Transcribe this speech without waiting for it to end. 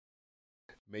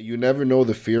May you never know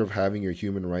the fear of having your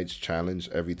human rights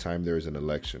challenged every time there is an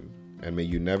election. And may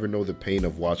you never know the pain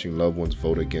of watching loved ones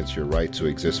vote against your right to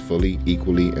exist fully,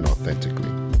 equally, and authentically.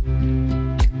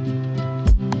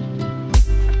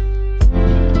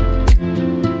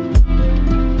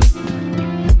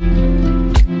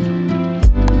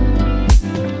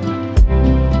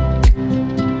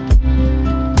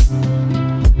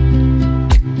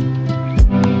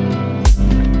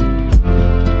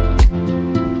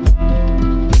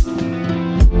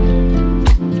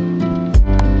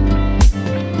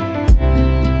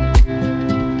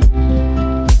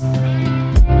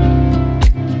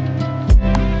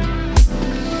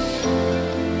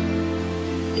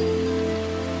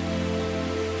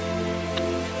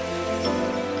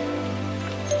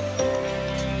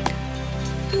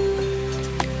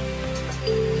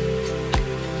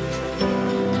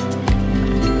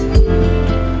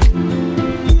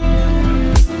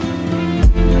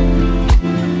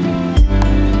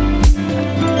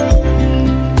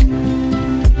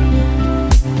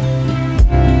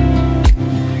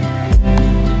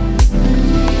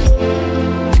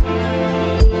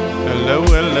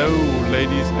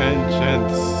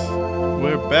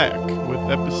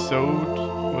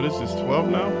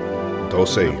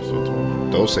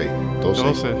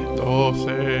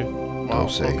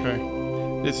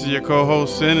 Okay. This is your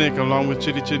co-host Cynic, along with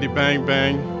Chitty Chitty Bang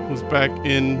Bang, who's back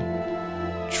in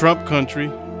Trump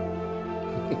country.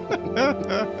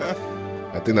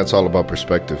 I think that's all about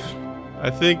perspective. I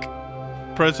think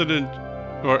President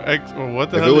or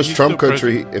what the hell? If it was Trump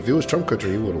country, he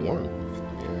would have won.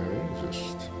 Yeah,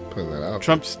 just putting that out.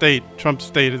 Trump State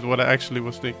is what I actually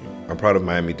was thinking. I'm proud of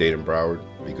Miami-Dade and Broward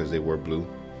because they were blue.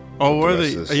 Oh, were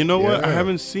they? You know what? I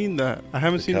haven't seen that. I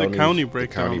haven't seen the county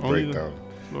breakdown.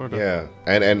 Florida. Yeah,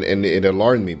 and it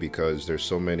alarmed me because there's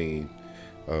so many,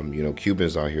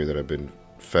 Cubans out here that have been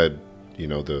fed,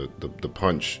 the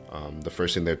punch. The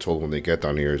first thing they're told when they get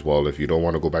down here is, well, if you don't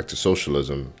want to go back to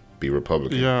socialism, be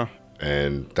Republican. Yeah.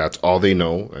 And that's all they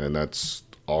know, and that's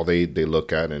all they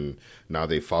look at, and now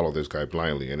they follow this guy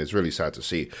blindly, and it's really sad to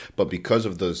see. But because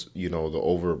of this,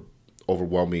 the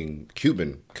overwhelming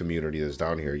Cuban community that's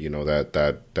down here,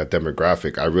 that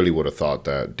demographic, I really would have thought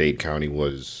that Dade County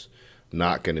was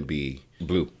not going to be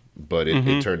blue, but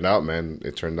it turned out, man.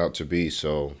 It turned out to be,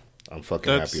 so I'm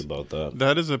fucking happy about that.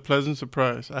 That is a pleasant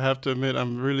surprise. I have to admit,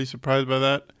 I'm really surprised by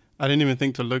that. I didn't even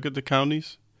think to look at the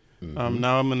counties.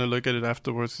 Now I'm going to look at it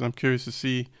afterwards because I'm curious to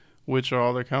see which are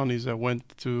all the counties that went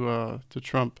to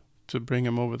Trump to bring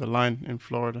him over the line in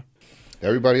Florida.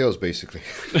 Everybody else, basically.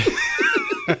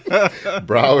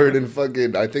 Broward and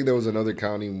fucking, I think there was another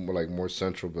county more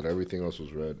central, but everything else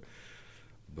was red.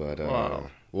 But wow.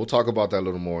 We'll talk about that a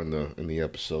little more in the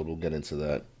episode. We'll get into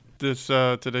that.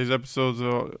 Today's episode is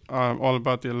all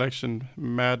about the election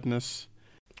madness.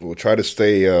 We'll try to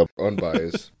stay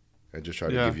unbiased and just try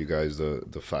to give you guys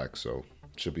the facts. So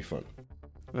it should be fun.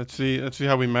 Let's see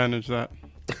how we manage that.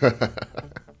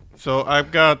 So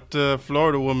I've got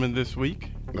Florida woman this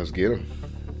week. Let's get him.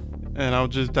 And I'll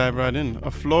just dive right in.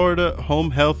 A Florida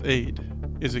home health aide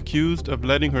is accused of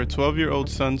letting her 12-year-old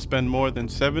son spend more than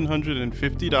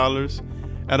 $750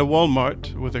 at a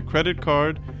Walmart with a credit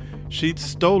card she'd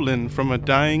stolen from a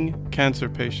dying cancer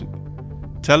patient,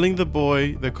 telling the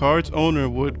boy the card's owner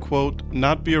would, quote,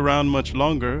 not be around much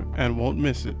longer and won't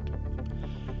miss it.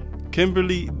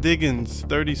 Kimberly Diggins,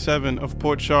 37, of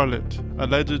Port Charlotte,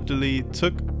 allegedly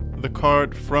took the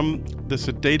card from the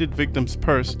sedated victim's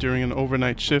purse during an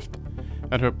overnight shift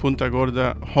at her Punta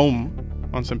Gorda home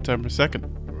on September 2nd.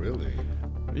 Really?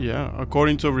 Yeah,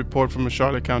 according to a report from a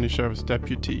Charlotte County Sheriff's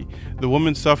deputy, the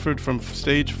woman suffered from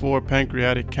stage 4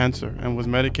 pancreatic cancer and was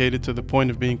medicated to the point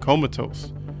of being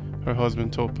comatose, her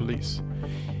husband told police.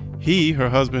 Her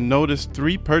husband, noticed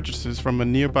 3 purchases from a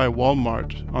nearby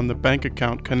Walmart on the bank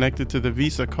account connected to the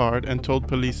Visa card and told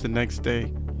police the next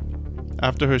day.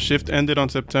 After her shift ended on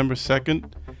September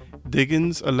 2nd,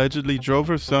 Diggins allegedly drove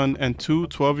her son and 2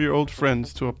 12-year-old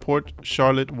friends to a Port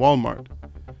Charlotte Walmart.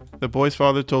 The boy's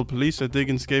father told police that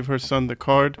Diggins gave her son the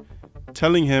card,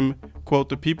 telling him, quote,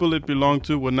 the people it belonged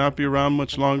to will not be around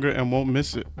much longer and won't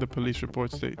miss it, the police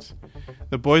report states.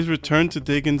 The boys returned to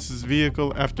Diggins'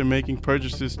 vehicle after making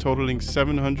purchases totaling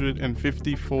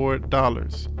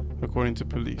 $754, according to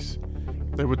police.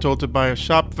 They were told to buy a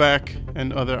shop vac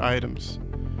and other items.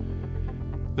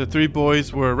 The 3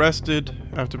 boys were arrested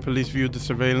after police viewed the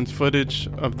surveillance footage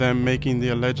of them making the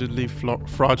allegedly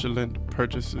fraudulent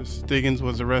purchases. Diggins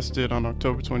was arrested on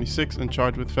October 26 and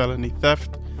charged with felony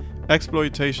theft,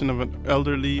 exploitation of an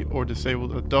elderly or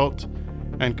disabled adult,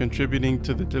 and contributing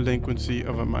to the delinquency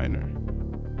of a minor.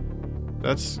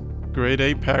 That's grade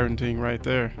A parenting right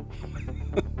there.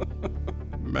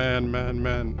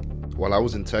 Man. While I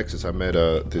was in Texas, I met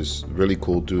this really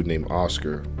cool dude named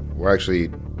Oscar. We're actually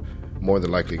more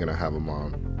than likely going to have him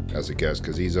on as a guest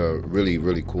because he's a really,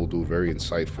 really cool dude, very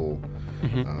insightful.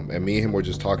 And me and him were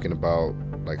just talking about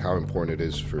like how important it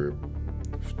is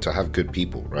to have good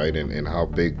people, right? And how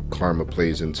big karma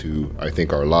plays into, I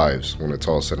think, our lives when it's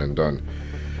all said and done.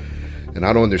 And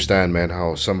I don't understand, man,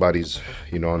 how somebody's,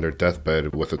 on their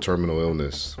deathbed with a terminal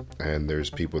illness and there's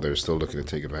people that are still looking to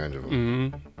take advantage of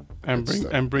them.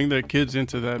 And bring their kids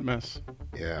into that mess.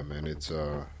 Yeah, man, it's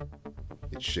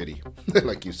shitty.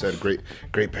 Like you said, great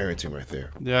parenting right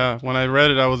there. Yeah, when I read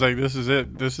it, I was like, this is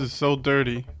it. This is so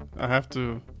dirty. I have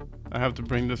to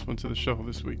bring this one to the show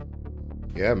this week.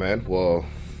 Yeah, man. Well,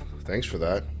 thanks for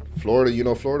that.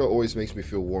 Florida, Florida always makes me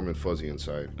feel warm and fuzzy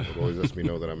inside. It always lets me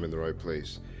know that I'm in the right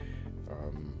place.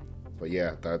 But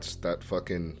yeah, that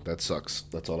sucks.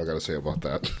 That's all I gotta say about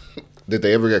that. Did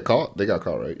they ever get caught? They got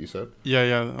caught, right? You said?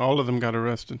 Yeah. All of them got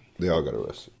arrested. They all got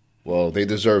arrested. Well, they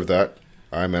deserve that.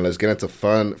 All right, man. Let's get into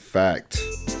fun fact.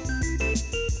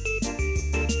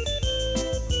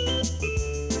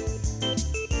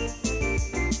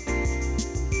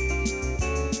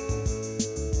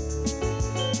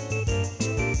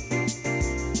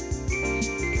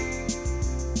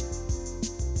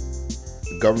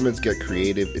 Governments get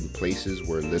creative in places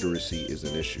where literacy is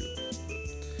an issue.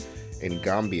 In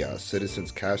Gambia,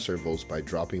 citizens cast their votes by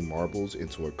dropping marbles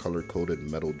into a color-coded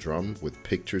metal drum with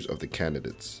pictures of the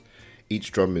candidates.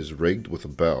 Each drum is rigged with a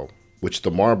bell, which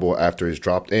the marble, after it's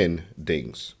dropped in,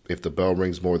 dings. If the bell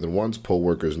rings more than once, poll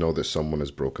workers know that someone has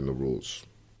broken the rules.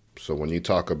 So when you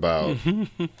talk about...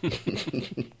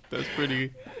 That's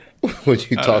pretty...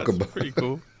 pretty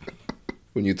cool.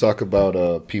 When you talk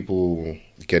about people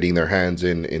getting their hands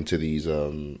into these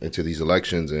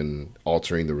elections and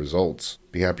altering the results,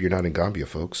 be happy you're not in Gambia,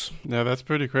 folks. Yeah, that's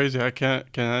pretty crazy. I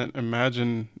can't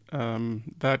imagine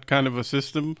that kind of a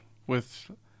system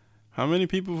with how many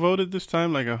people voted this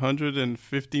time? Like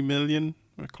 150 million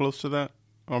or close to that,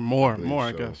 or more.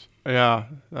 I guess. Yeah,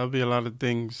 that'll be a lot of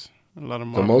things, a lot of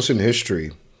marbles. The most in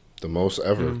history. The most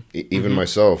ever. Even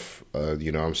myself,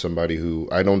 I'm somebody who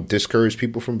I don't discourage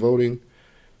people from voting.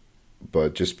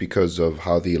 But just because of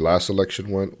how the last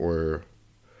election went, where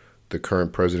the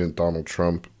current president, Donald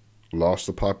Trump, lost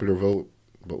the popular vote,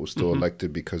 but was still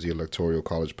elected because the Electoral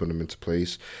College put him into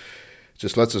place,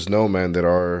 just lets us know, man, that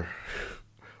our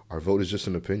vote is just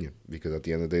an opinion. Because at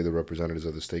the end of the day, the representatives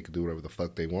of the state can do whatever the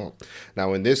fuck they want.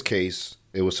 Now, in this case,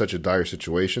 it was such a dire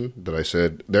situation that I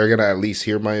said, they're going to at least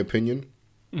hear my opinion,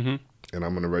 and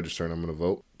I'm going to register and I'm going to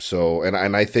vote. So,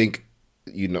 and I think...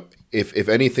 if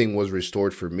anything was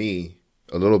restored for me,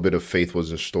 a little bit of faith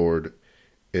was restored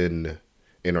in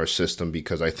our system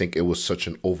because I think it was such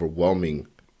an overwhelming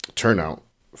turnout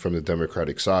from the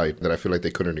Democratic side that I feel like they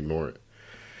couldn't ignore it.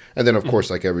 And then, of course,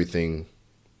 like everything,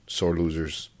 sore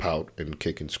losers pout and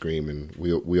kick and scream, and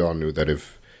we all knew that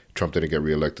if Trump didn't get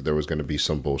reelected, there was going to be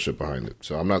some bullshit behind it.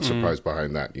 So I'm not surprised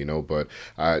behind that, but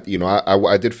I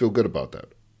did feel good about that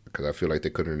because I feel like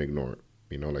they couldn't ignore it,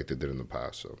 like they did in the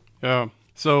past. So. Yeah.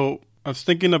 So I was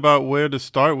thinking about where to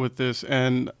start with this,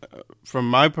 and from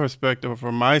my perspective, or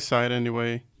from my side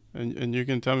anyway, and you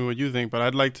can tell me what you think, but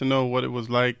I'd like to know what it was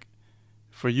like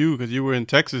for you, because you were in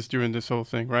Texas during this whole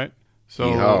thing, right?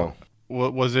 So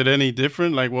what was it any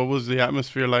different? Like, what was the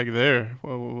atmosphere like there?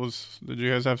 Did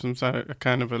you guys have some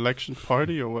kind of election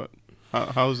party or what?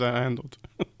 How's that handled?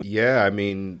 Yeah, I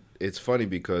mean... It's funny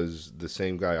because the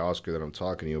same guy, Oscar, that I'm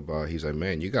talking to you about, he's like,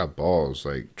 man, you got balls,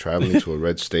 like traveling to a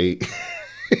red state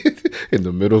in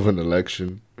the middle of an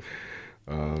election.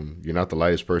 You're not the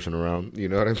lightest person around, you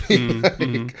know what I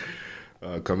mean?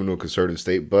 Coming to a conservative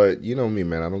state, but you know me,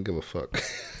 man, I don't give a fuck.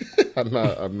 I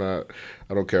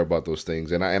don't care about those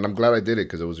things. And I'm glad I did it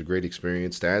because it was a great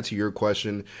experience. To answer your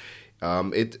question,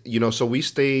 so we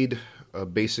stayed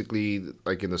basically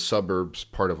like in the suburbs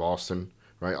part of Austin.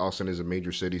 Right, Austin is a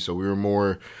major city, so we were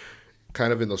more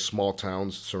kind of in those small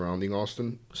towns surrounding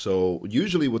Austin. So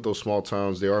usually with those small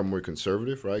towns, they are more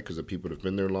conservative, right? Because the people have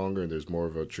been there longer, and there's more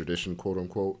of a tradition, quote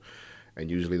unquote.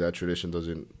 And usually that tradition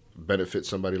doesn't benefit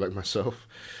somebody like myself.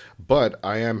 But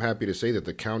I am happy to say that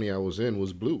the county I was in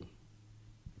was blue.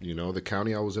 The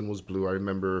county I was in was blue. I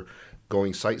remember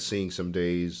going sightseeing some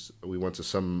days. We went to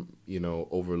some,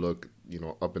 overlook,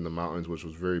 up in the mountains, which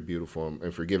was very beautiful.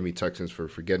 And forgive me, Texans, for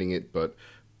forgetting it, but,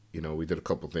 we did a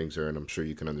couple things there, and I'm sure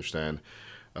you can understand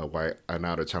why an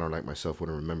out-of-towner like myself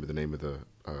wouldn't remember the name of the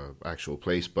actual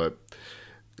place. But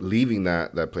leaving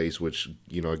that place, which,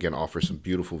 again, offers some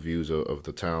beautiful views of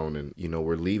the town, and,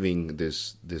 we're leaving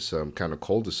this kind of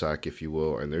cul-de-sac, if you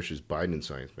will, and there's just Biden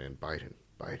signs, man. Biden.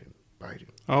 Biden.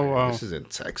 Oh, Biden. wow. This is in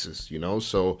Texas, you know?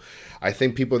 So I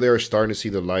think people there are starting to see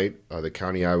the light. The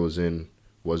county I was in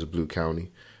was a blue county.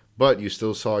 But you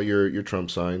still saw your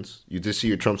Trump signs. You did see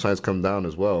your Trump signs come down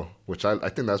as well, which I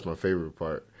think that's my favorite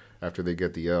part. After they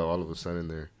get the L, all of a sudden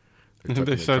they're tucking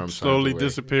They the start Trump signs slowly away.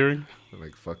 disappearing.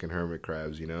 Like fucking hermit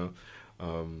crabs, you know?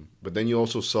 But then you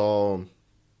also saw,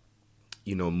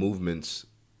 you know, movements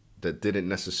that didn't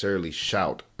necessarily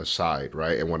shout aside,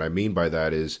 right? And what I mean by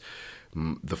that is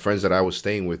the friends that I was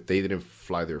staying with, they didn't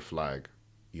fly their flag.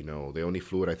 You know, they only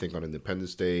flew it, I think, on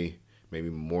Independence Day, maybe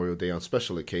Memorial Day, on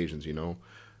special occasions, you know,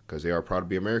 because they are proud to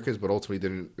be Americans, but ultimately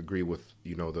didn't agree with,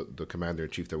 you know, the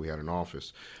commander-in-chief that we had in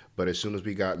office. But as soon as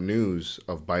we got news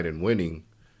of Biden winning,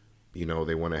 you know,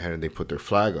 they went ahead and they put their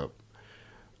flag up.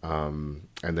 And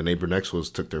the neighbor next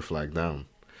was took their flag down.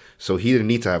 So he didn't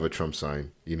need to have a Trump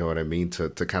sign, you know what I mean, to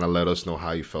kind of let us know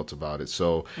how he felt about it.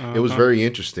 So it was very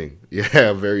interesting.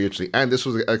 Yeah, very interesting. And this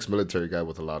was an ex-military guy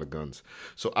with a lot of guns.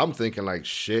 So I'm thinking like,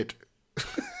 shit,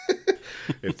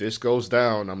 if this goes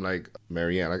down, I'm like,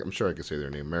 Marianne, I'm sure I can say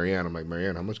their name. Marianne, I'm like,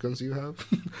 Marianne, how much guns do you have?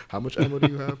 How much ammo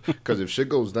do you have? Because if shit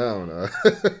goes down,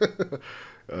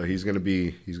 he's gonna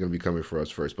be coming for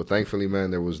us first. But thankfully, man,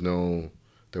 there was nothing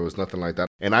like that.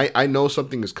 And I know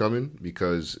something is coming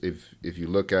because if you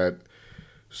look at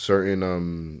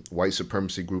certain white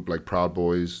supremacy group like Proud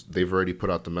Boys, they've already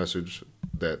put out the message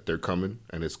that they're coming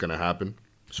and it's going to happen.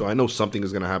 So I know something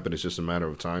is going to happen. It's just a matter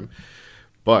of time.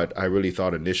 But I really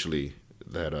thought initially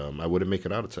that I wouldn't make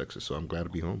it out of Texas. So I'm glad to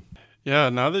be home. Yeah,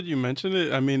 now that you mention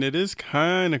it, I mean, it is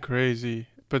kind of crazy.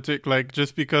 Like,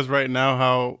 just because right now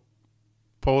how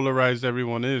polarized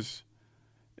everyone is.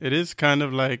 It is kind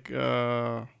of like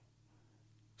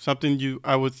something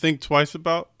I would think twice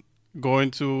about going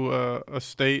to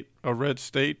a red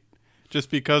state,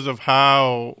 just because of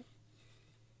how,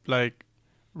 like,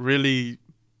 really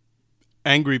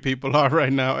angry people are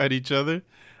right now at each other.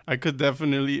 I could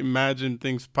definitely imagine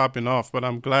things popping off, but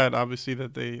I'm glad, obviously,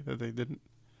 that they didn't.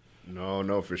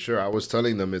 No, for sure. I was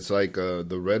telling them it's like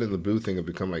the red and the blue thing have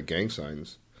become like gang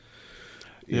signs.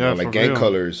 You know, like gang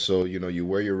colors. So, you know, you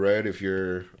wear your red if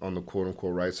you're on the quote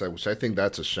unquote right side, which I think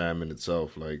that's a sham in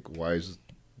itself. Like, why is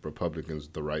Republicans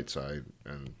the right side?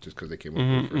 And just because they came up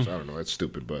with it first, I don't know. That's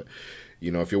stupid. But,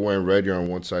 you know, if you're wearing red, you're on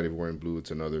one side. If you're wearing blue,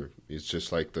 it's another. It's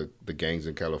just like the gangs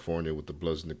in California with the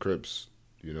Bloods and the Crips,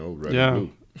 you know, red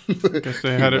and blue. I guess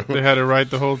they had it right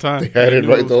the whole time. They had it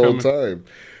right the whole time.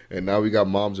 And now we got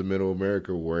moms in Middle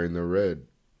America wearing their red.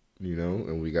 You know,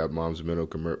 and we got moms in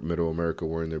Middle America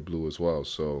wearing their blue as well.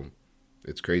 So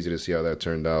it's crazy to see how that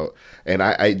turned out. And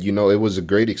I you know, it was a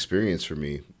great experience for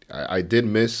me. I did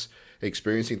miss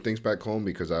experiencing things back home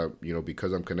because I'm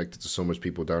connected to so much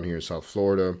people down here in South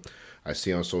Florida. I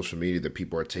see on social media that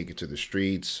people are taking to the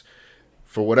streets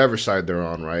for whatever side they're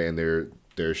on, right? And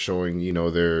they're showing, you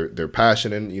know, their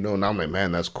passion, and you know, and I'm like,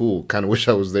 man, that's cool. Kind of wish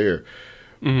I was there.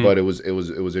 But it was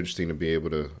interesting to be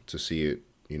able to see it,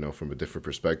 you know, from a different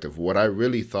perspective. What I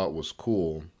really thought was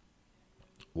cool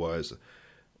was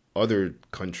other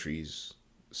countries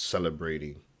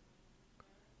celebrating.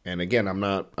 And again, I'm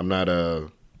not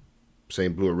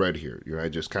saying blue or red here. You're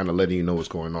right, just kind of letting you know what's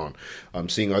going on. I'm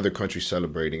seeing other countries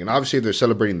celebrating, and obviously if they're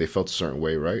celebrating, they felt a certain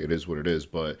way, right? It is what it is.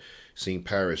 But seeing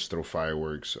Paris throw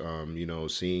fireworks, you know,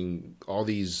 seeing all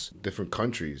these different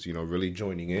countries, you know, really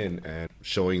joining in and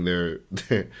showing their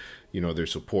you know, their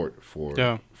support for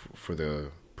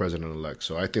the president-elect.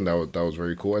 So I think that was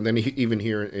very cool. And then even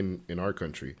here in our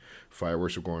country,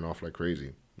 fireworks were going off like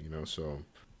crazy, you know, so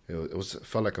it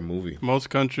felt like a movie. Most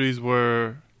countries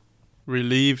were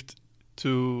relieved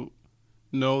to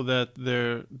know that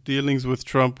their dealings with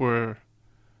Trump were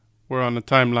on a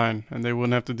timeline and they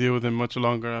wouldn't have to deal with him much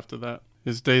longer after that.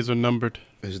 His days are numbered.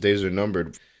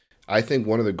 I think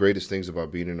one of the greatest things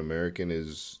about being an American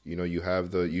is, you know,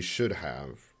 you should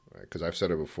have, because I've said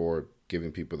it before,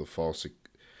 giving people the false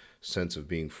sense of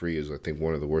being free is, I think,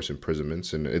 one of the worst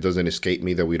imprisonments. And it doesn't escape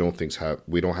me that we don't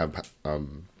have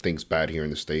things bad here in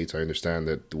the States. I understand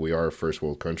that we are a first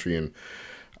world country, and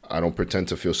I don't pretend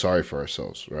to feel sorry for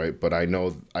ourselves, right? But I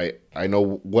know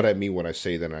what I mean when I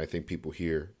say that, and I think people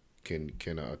here can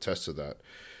attest to that.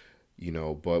 You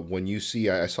know, but when you see,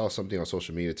 I saw something on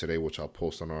social media today, which I'll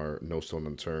post on our No Stone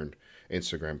Unturned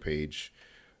Instagram page.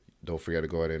 Don't forget to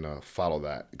go ahead and follow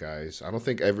that, guys. I don't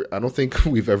think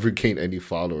we've ever gained any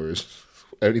followers.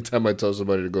 Anytime I tell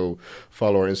somebody to go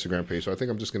follow our Instagram page, so I think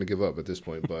I'm just gonna give up at this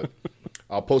point. But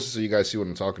I'll post it so you guys see what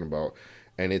I'm talking about.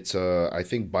 And it's I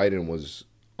think Biden was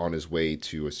on his way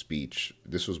to a speech.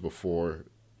 This was before,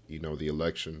 you know, the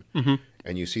election,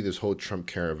 and you see this whole Trump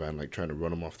caravan like trying to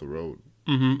run him off the road.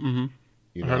 You know,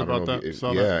 I heard about that.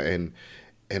 And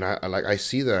And I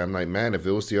see that. I'm like, man, if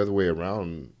it was the other way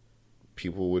around,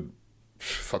 people would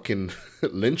fucking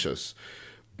lynch us.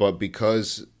 But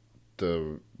because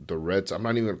the Reds, I'm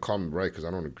not even gonna call them right because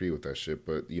I don't agree with that shit.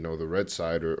 But the red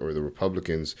side or the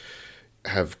Republicans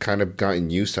have kind of gotten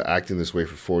used to acting this way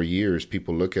for 4 years.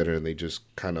 People look at it and they just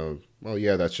kind of, well,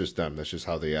 yeah, that's just them. That's just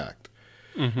how they act.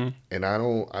 Mm-hmm. And I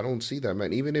don't see that,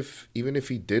 man. Even if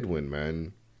he did win,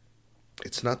 man,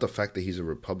 it's not the fact that he's a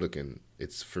Republican.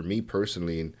 It's for me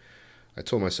personally, and I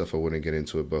told myself I wouldn't get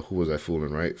into it, but who was I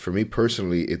fooling, right? For me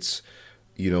personally, it's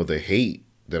the hate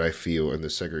that I feel and the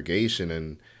segregation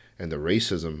and the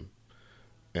racism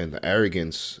and the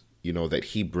arrogance that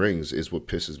he brings is what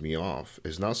pisses me off.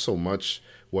 It's not so much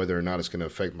whether or not it's going to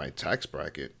affect my tax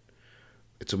bracket.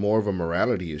 It's more of a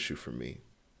morality issue for me.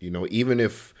 Even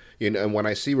if, and when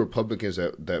I see Republicans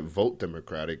that vote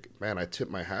Democratic, man, I tip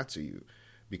my hat to you.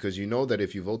 Because that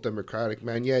if you vote Democratic,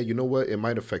 man, yeah, you know what? It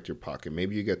might affect your pocket.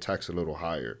 Maybe you get taxed a little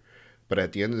higher. But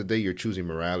at the end of the day, you're choosing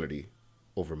morality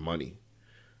over money.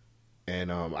 And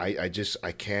I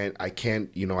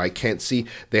can't see.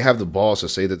 They have the balls to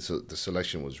say that the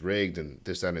selection was rigged and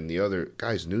this, that, and the other.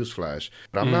 Guys, newsflash.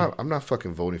 But I'm not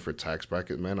fucking voting for tax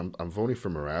bracket, man. I'm voting for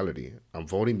morality. I'm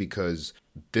voting because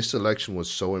this election was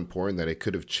so important that it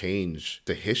could have changed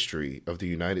the history of the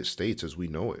United States as we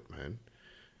know it, man.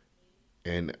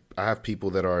 And I have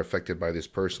people that are affected by this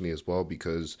personally as well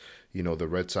because, the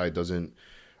red side doesn't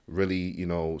really,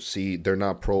 see, they're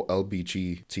not pro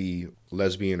LGBT,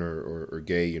 lesbian or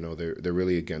gay, they're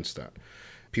really against that.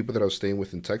 People that I was staying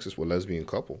with in Texas were a lesbian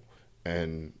couple.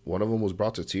 And one of them was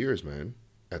brought to tears, man,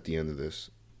 at the end of this.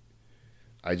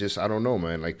 I don't know,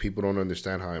 man. Like, people don't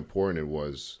understand how important it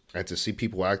was. And to see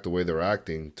people act the way they're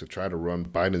acting, to try to run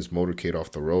Biden's motorcade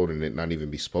off the road and it not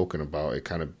even be spoken about, it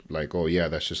kind of like, oh, yeah,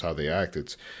 that's just how they act.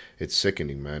 It's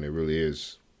sickening, man. It really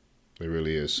is. It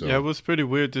really is. So. Yeah, it was pretty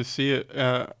weird to see it.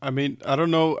 I mean, I don't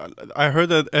know. I heard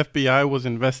that FBI was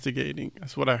investigating.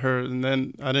 That's what I heard. And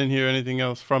then I didn't hear anything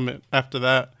else from it after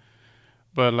that.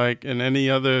 But, like, in any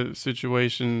other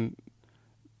situation,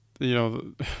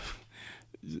 the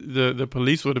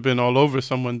police would have been all over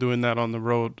someone doing that on the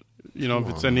road, if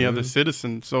it's any other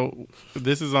citizen. So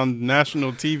this is on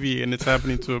national TV and it's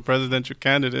happening to a presidential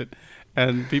candidate,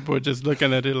 and people are just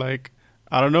looking at it like,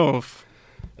 I don't know if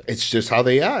it's just how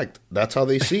they act. That's how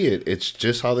they see it. It's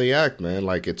just how they act, man.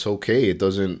 Like, it's okay. It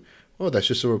doesn't, that's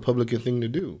just a Republican thing to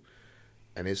do.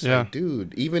 And it's like,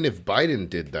 dude, even if Biden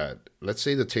did that, let's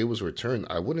say the tables were turned,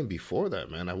 I wouldn't be for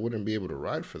that, man. I wouldn't be able to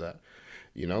ride for that.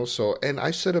 So, and I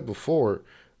said it before,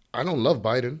 I don't love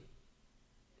Biden.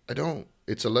 I don't.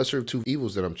 It's a lesser of two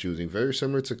evils that I'm choosing. Very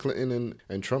similar to Clinton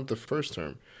and Trump the first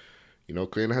term.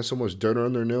 Clinton has so much dirt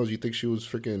on their nails, you think she was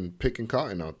freaking picking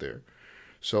cotton out there.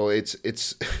 So it's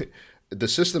the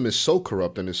system is so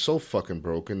corrupt and is so fucking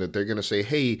broken that they're going to say,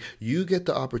 hey, you get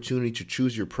the opportunity to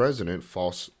choose your president,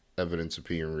 false evidence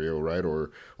appearing real, right?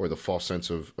 Or the false sense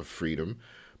of freedom.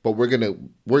 But we're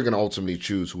gonna ultimately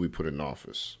choose who we put in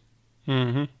office.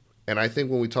 Mm-hmm. And I think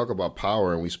when we talk about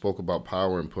power and we spoke about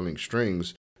power and pulling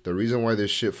strings, the reason why this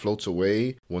shit floats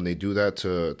away when they do that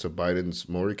to Biden's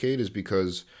motorcade is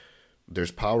because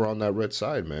there's power on that red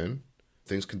side, man.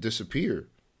 Things can disappear.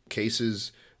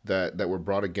 Cases that were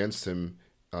brought against him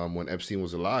when Epstein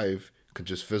was alive can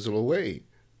just fizzle away.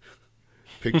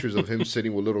 Pictures of him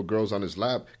sitting with little girls on his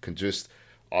lap can just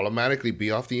automatically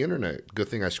be off the internet. Good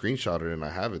thing I screenshotted it and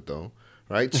I have it, though.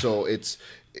 Right? So it's,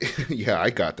 yeah, I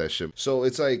got that shit. So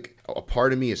it's like a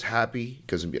part of me is happy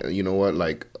because, you know what,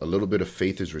 like a little bit of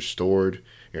faith is restored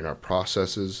in our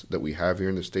processes that we have here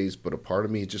in the States. But a part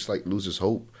of me just like loses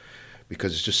hope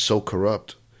because it's just so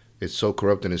corrupt. It's so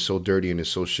corrupt and it's so dirty and it's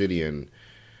so shitty and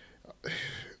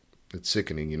it's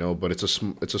sickening, but it's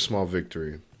a small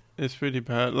victory. It's pretty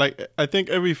bad. Like, I think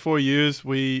every 4 years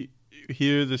we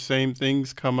hear the same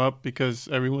things come up because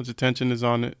everyone's attention is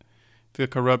on it. The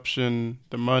corruption,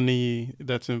 the money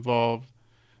that's involved,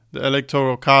 the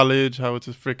electoral college, how it's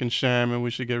a freaking sham and we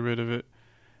should get rid of it.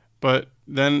 But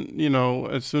then,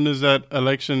 as soon as that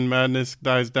election madness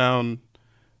dies down,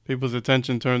 people's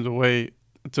attention turns away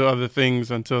to other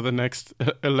things until the next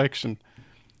election.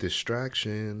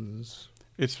 Distractions.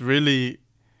 It's really,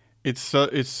 it's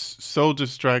so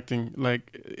distracting.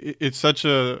 Like, it's such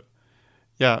a,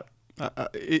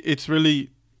 it's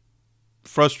really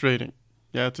frustrating.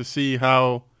 Yeah, to see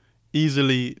how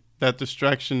easily that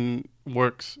distraction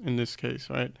works in this case,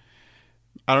 right?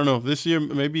 I don't know. This year,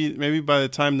 maybe by the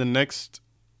time the next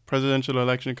presidential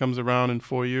election comes around in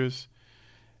 4 years,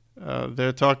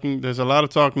 they're talking. There's a lot of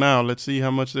talk now. Let's see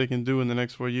how much they can do in the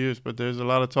next 4 years. But there's a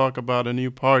lot of talk about a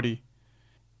new party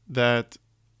that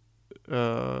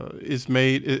is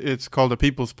made. It's called the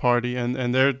People's Party,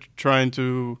 and they're trying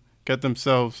to get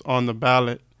themselves on the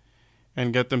ballot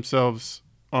and get themselves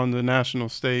on the national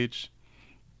stage,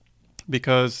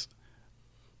 because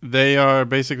they are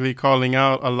basically calling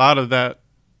out a lot of that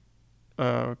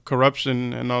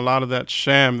corruption and a lot of that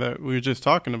sham that we were just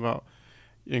talking about,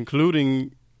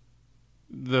 including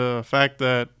the fact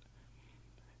that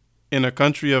in a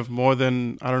country of more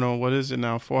than, I don't know, what is it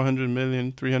now, 400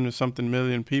 million, 300 something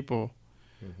million people,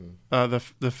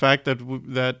 the fact that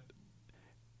that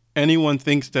anyone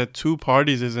thinks that two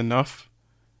parties is enough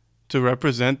to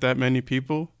represent that many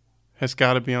people has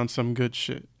got to be on some good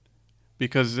shit.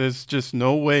 Because there's just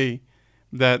no way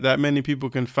that that many people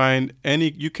can find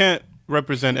any, you can't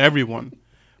represent everyone,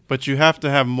 but you have to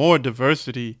have more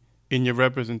diversity in your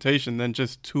representation than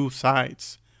just two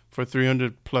sides for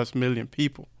 300 plus million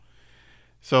people.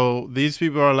 So these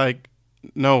people are like,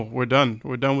 no, we're done.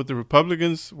 We're done with the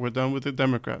Republicans. We're done with the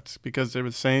Democrats, because they're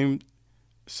the same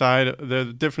side. They're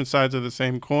the different sides of the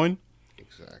same coin.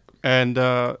 Exactly. And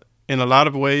in a lot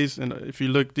of ways, and if you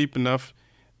look deep enough,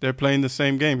 they're playing the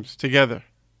same games together.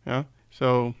 Yeah.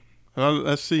 So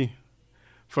let's see.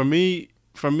 For me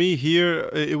here,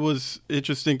 it was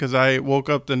interesting because I woke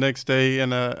up the next day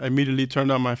and immediately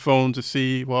turned on my phone to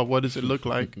see, well, what does it look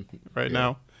like right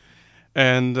now?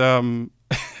 And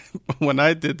when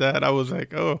I did that, I was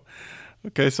like, oh,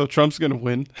 okay, so Trump's going to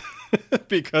win.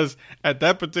 Because at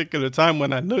that particular time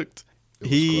when I looked,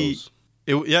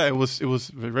 it was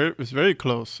very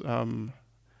close.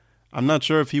 I'm not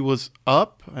sure if he was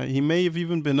up. He may have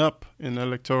even been up in the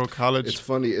Electoral College. It's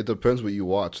funny. It depends what you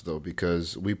watch, though,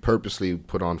 because we purposely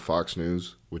put on Fox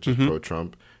News, which is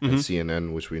pro-Trump, and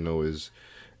CNN, which we know is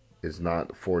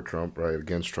not for Trump, right,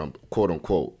 against Trump, quote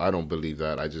unquote. I don't believe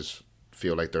that. I just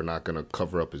feel like they're not going to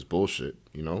cover up his bullshit,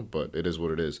 but it is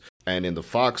what it is. And in the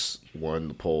Fox one,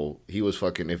 the poll, he was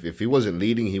fucking, if he wasn't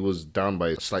leading, he was down by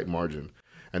a slight margin.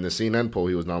 And the CNN poll,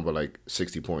 he was down by like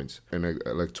 60 points in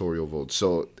electoral votes.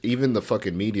 So even the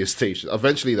fucking media stations,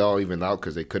 eventually they all evened out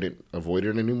because they couldn't avoid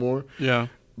it anymore. Yeah.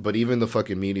 But even the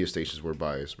fucking media stations were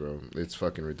biased, bro. It's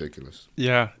fucking ridiculous.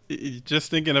 Yeah. Just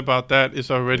thinking about that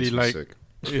is already like, sick.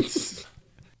 It's,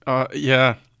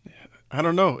 yeah. I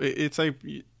don't know. It's a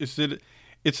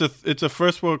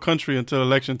first world country until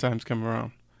election times come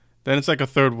around. Then it's like a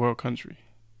third world country.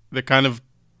 The kind of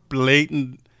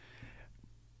blatant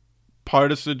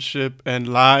partisanship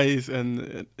and lies,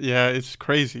 and it's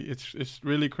crazy. It's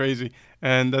really crazy.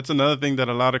 And that's another thing that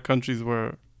a lot of countries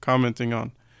were commenting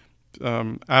on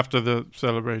after the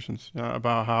celebrations,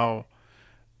 about how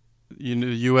the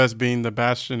U.S. being the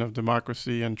bastion of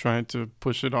democracy and trying to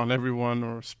push it on everyone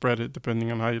or spread it, depending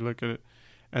on how you look at it,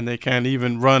 and they can't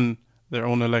even run their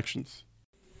own elections.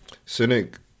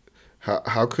 Cynic,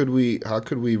 how could we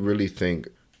really think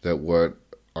that what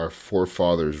our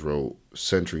forefathers wrote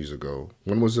centuries ago?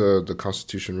 When was the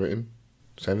Constitution written?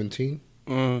 17?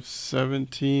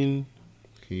 17.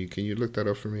 Can you look that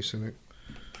up for me, Cynic?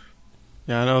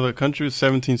 Yeah, I know the country was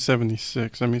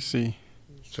 1776. Let me see.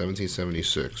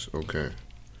 1776. Okay.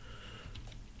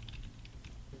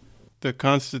 The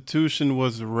Constitution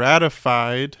was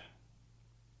ratified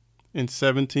in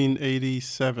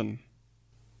 1787.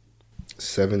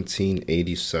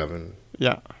 1787.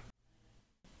 Yeah.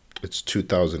 It's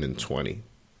 2020.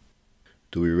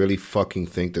 Do we really fucking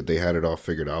think that they had it all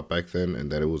figured out back then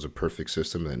and that it was a perfect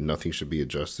system and that nothing should be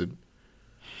adjusted?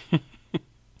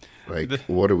 Like,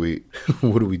 what are we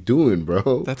doing,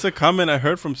 bro? That's a comment I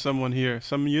heard from someone here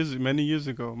many years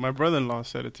ago. My brother-in-law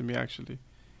said it to me, actually.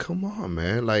 Come on,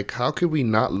 man. Like, how could we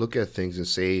not look at things and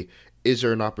say, is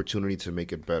there an opportunity to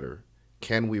make it better?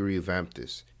 Can we revamp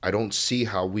this? I don't see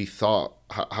how we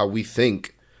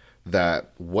think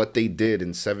that what they did in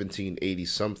 1780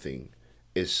 something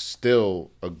is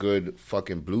still a good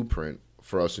fucking blueprint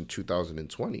for us in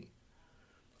 2020.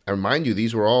 And mind you,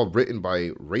 these were all written by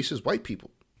racist white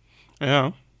people.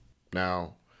 Yeah.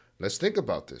 Now, let's think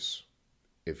about this.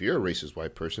 If you're a racist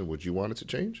white person, would you want it to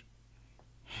change?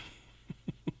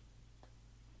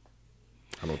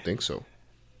 I don't think so.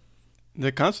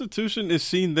 The Constitution is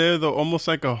seen there, though, almost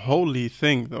like a holy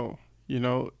thing, though.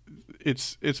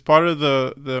 It's part of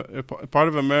the part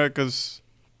of America's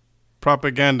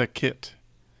propaganda kit.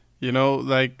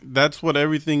 Like that's what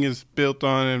everything is built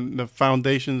on, and the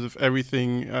foundations of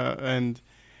everything. And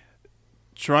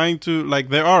trying to, like,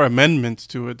 there are amendments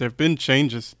to it. There've been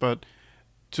changes, but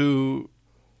to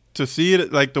see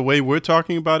it like the way we're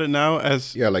talking about it now,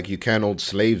 as like you can't hold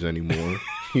slaves anymore.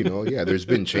 There's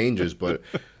been changes, but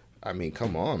I mean,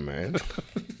 come on, man.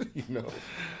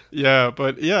 Yeah,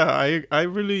 but I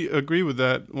really agree with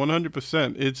that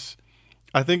 100%.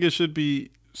 I think it should be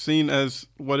seen as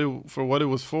what it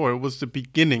was for. It was the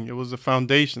beginning. It was the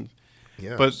foundation.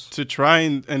 Yes. But to try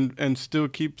and still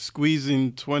keep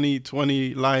squeezing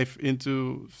 2020 life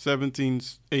into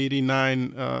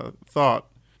 1789 thought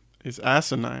is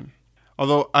asinine.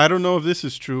 Although I don't know if this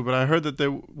is true, but I heard that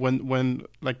when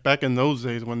like back in those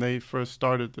days when they first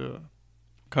started the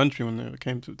country, when they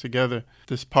came together,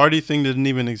 this party thing didn't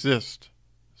even exist.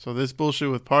 So this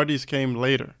bullshit with parties came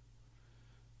later,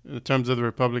 in terms of the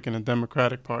Republican and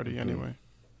Democratic Party. Anyway,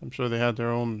 I'm sure they had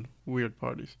their own weird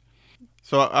parties.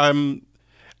 So I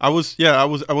was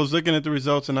looking at the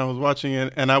results and I was watching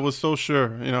it and I was so sure,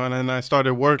 and then I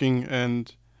started working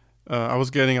and I was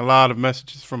getting a lot of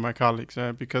messages from my colleagues,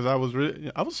 because I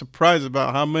was surprised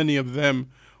about how many of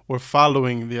them were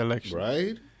following the election.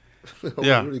 Right? That was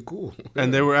really cool.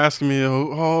 And they were asking me,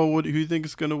 what do you think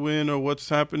is going to win, or what's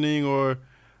happening, or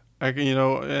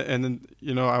and then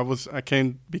I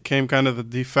became kind of the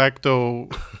de facto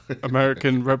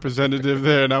American representative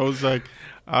there, and I was like,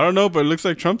 I don't know, but it looks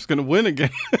like Trump's going to win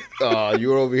again. You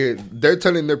were over here. They're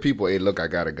telling their people, hey, look, I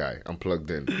got a guy. I'm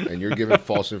plugged in. And you're giving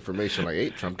false information like,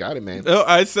 hey, Trump got it, man. No,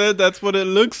 I said that's what it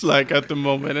looks like at the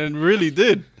moment, and really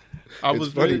did.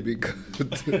 It's funny because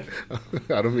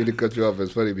I don't mean to cut you off.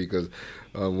 It's funny because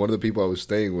one of the people I was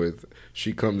staying with,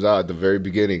 she comes out at the very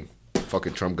beginning.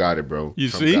 Fucking Trump got it, bro.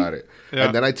 Trump got it. Yeah.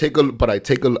 And then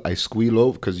I squeal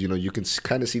over because, you can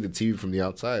kind of see the TV from the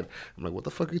outside. I'm like, what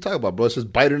the fuck are you talking about, bro? It says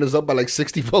Biden is up by like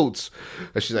 60 votes.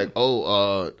 And she's like,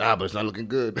 but it's not looking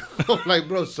good. I'm like,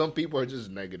 bro, some people are just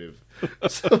negative.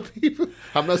 Some people,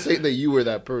 I'm not saying that you were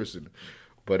that person,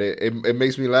 but it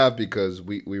makes me laugh because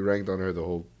we ranked on her the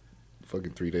whole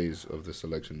fucking 3 days of this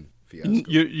election fiasco.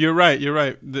 You're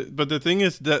right. But the thing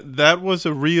is that was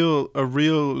a real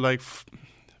like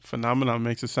phenomenon.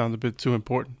 Makes it sound a bit too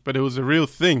important, but it was a real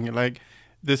thing. Like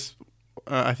this,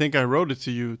 I think I wrote it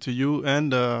to you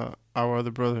and our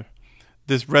other brother.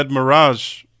 This red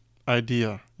mirage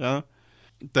idea,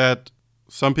 that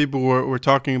some people were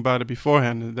talking about it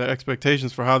beforehand. The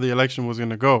expectations for how the election was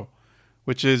going to go,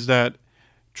 which is that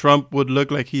Trump would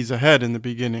look like he's ahead in the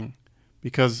beginning,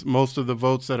 because most of the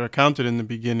votes that are counted in the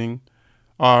beginning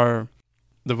are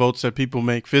the votes that people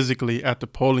make physically at the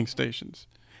polling stations.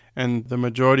 And the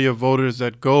majority of voters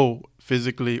that go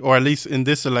physically, or at least in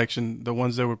this election, the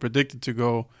ones that were predicted to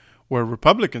go, were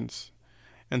Republicans.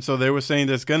 And so they were saying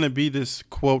there's going to be this,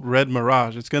 quote, red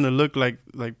mirage. It's going to look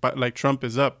like Trump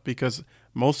is up, because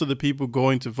most of the people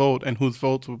going to vote and whose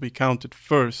votes will be counted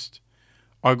first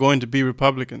are going to be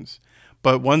Republicans.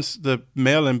 But once the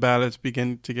mail-in ballots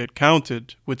begin to get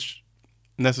counted, which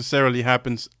necessarily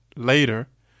happens later,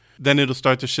 then it'll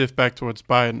start to shift back towards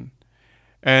Biden.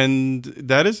 And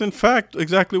that is, in fact,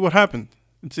 exactly what happened.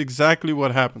 It's exactly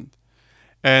what happened.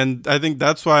 And I think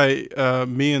that's why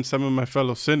me and some of my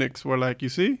fellow cynics were like, you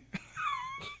see,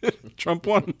 Trump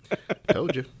won.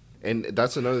 Told you. And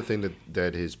that's another thing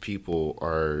that his people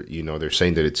are, they're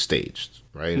saying that it's staged,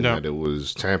 right? And that it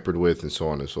was tampered with and so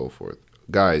on and so forth.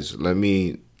 Guys, let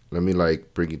me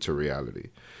bring you to reality.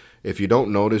 If you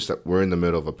don't notice that we're in the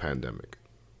middle of a pandemic,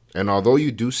 and although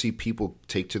you do see people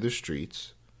take to the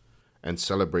streets and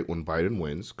celebrate when Biden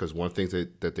wins, because one thing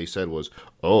that they said was,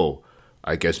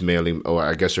 I guess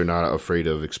they're not afraid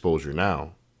of exposure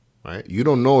now, right? You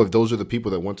don't know if those are the people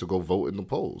that want to go vote in the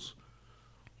polls.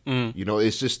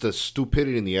 It's just the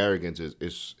stupidity and the arrogance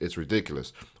is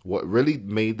ridiculous. What really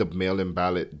made the mail-in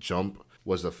ballot jump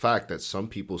was the fact that some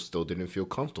people still didn't feel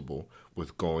comfortable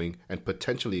with going and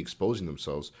potentially exposing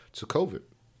themselves to COVID.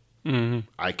 Mm-hmm.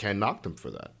 I can't knock them for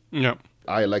that. Yeah.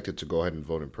 I elected to go ahead and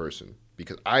vote in person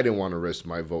because I didn't want to risk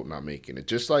my vote not making it.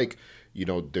 Just like,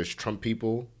 there's Trump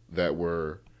people that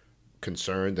were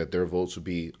concerned that their votes would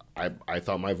be, I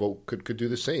thought my vote could do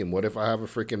the same. What if I have a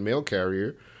freaking mail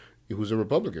carrier who's a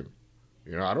Republican?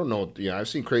 I don't know. I've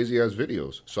seen crazy ass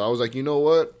videos. So I was like, you know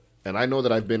what? And I know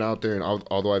that I've been out there, and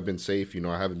although I've been safe,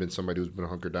 I haven't been somebody who's been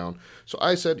hunkered down. So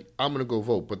I said, I'm going to go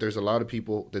vote. But there's a lot of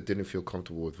people that didn't feel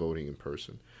comfortable with voting in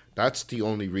person. That's the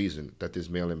only reason that this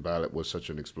mail-in ballot was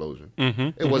such an explosion.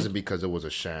 It wasn't because it was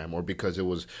a sham or because it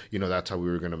was, that's how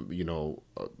we were going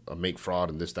to, make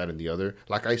fraud and this, that, and the other.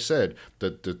 Like I said,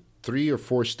 the 3 or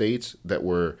 4 states that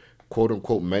were, quote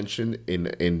unquote, mentioned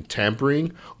in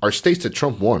tampering are states that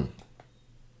Trump won.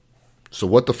 So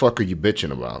what the fuck are you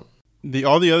bitching about?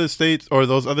 All the other states, or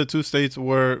those other 2 states,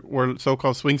 were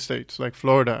so-called swing states, like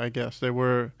Florida, I guess.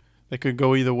 They could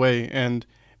go either way. And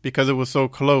because it was so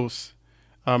close,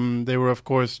 they were, of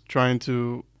course, trying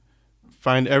to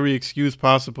find every excuse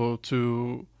possible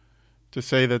to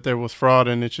say that there was fraud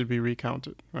and it should be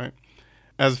recounted, right?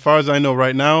 As far as I know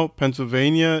right now,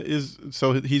 Pennsylvania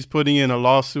he's putting in a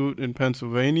lawsuit in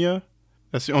Pennsylvania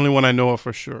That's the only one I know of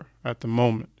for sure at the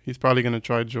moment. He's probably going to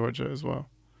try Georgia as well.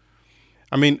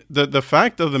 I mean, the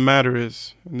fact of the matter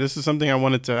is, and this is something I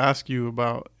wanted to ask you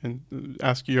about and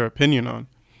ask you your opinion on,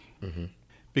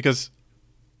 because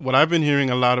what I've been hearing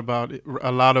a lot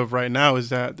of right now is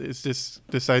that it's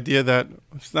this idea that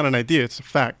it's not an idea, it's a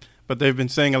fact. But they've been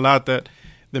saying a lot that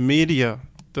the media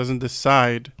doesn't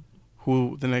decide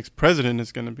who the next president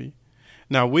is going to be.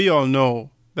 Now, we all know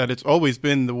that it's always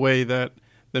been the way that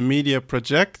the media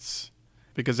projects,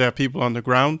 because they have people on the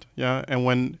ground, yeah,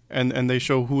 and they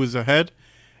show who is ahead.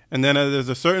 And then there's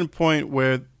a certain point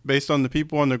where, based on the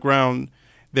people on the ground,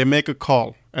 they make a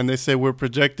call and they say, we're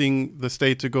projecting the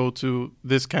state to go to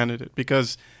this candidate,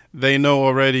 because they know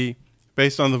already,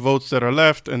 based on the votes that are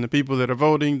left and the people that are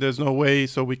voting, there's no way,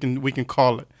 so we can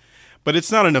call it. But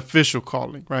it's not an official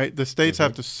calling, right? The states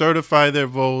have to certify their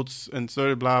votes and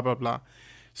sort of blah, blah, blah.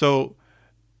 So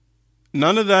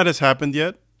none of that has happened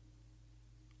yet.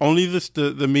 Only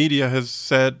the media has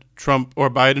said Trump or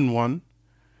Biden won.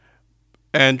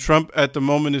 And Trump at the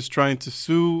moment is trying to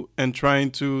sue and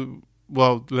trying to,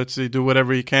 well, let's say, do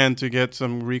whatever he can to get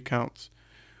some recounts.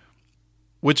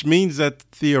 Which means that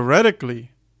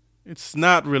theoretically, it's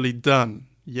not really done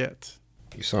yet.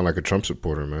 You sound like a Trump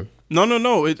supporter, man. No.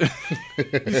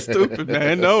 You're stupid,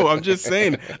 man. No, I'm just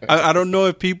saying. I don't know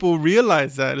if people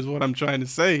realize that is what I'm trying to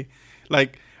say.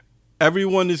 Like,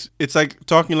 it's like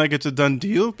talking like it's a done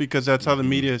deal, because that's how the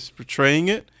media is portraying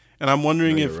it. And I'm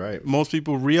wondering if most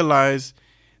people realize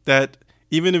that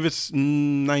even if it's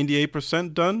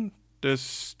 98% done, there's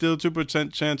still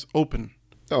 2% chance open.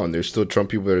 Oh, and there's still Trump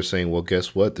people that are saying, well,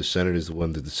 guess what? The Senate is the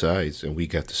one that decides, and we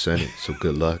got the Senate, so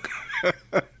good luck.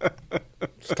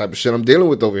 It's the type of shit I'm dealing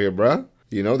with over here, bruh.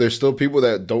 You know, there's still people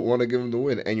that don't want to give him the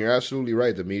win. And you're absolutely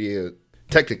right. The media,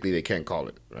 technically, they can't call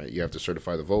it, right? You have to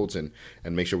certify the votes and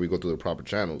make sure we go through the proper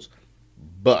channels.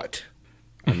 But,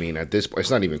 I mean, at this point,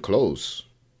 it's not even close.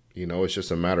 You know, it's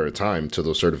just a matter of time till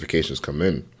those certifications come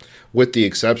in. With the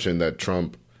exception that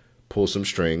Trump pulls some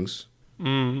strings.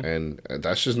 And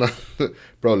that's just not...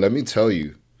 Bro, let me tell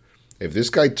you, if this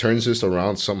guy turns this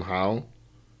around somehow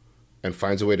and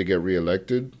finds a way to get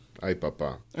reelected, ay,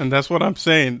 papa. And that's what I'm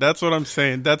saying. That's where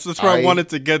I wanted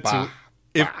to get to.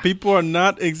 If people are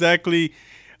not exactly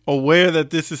aware that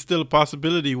this is still a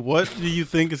possibility, what do you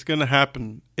think is going to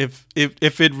happen if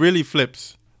it really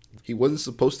flips? He wasn't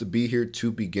supposed to be here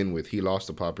to begin with. He lost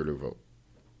the popular vote.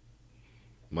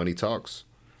 Money talks.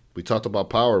 We talked about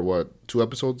power, 2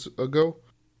 episodes ago?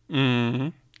 Mm-hmm.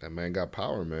 That man got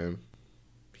power, man.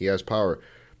 He has power.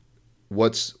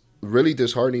 What's really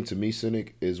disheartening to me,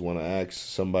 Cynic, is when I ask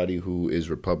somebody who is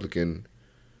Republican,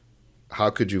 how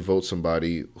could you vote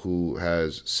somebody who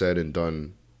has said and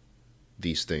done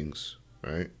these things,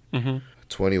 right?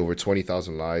 Over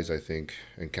 20,000 lies, I think,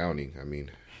 and counting. I mean,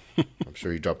 I'm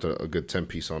sure he dropped a good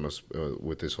 10-piece on us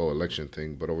with this whole election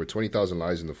thing, but over 20,000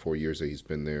 lies in the 4 years that he's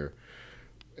been there.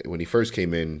 When he first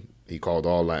came in, he called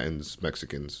all Latins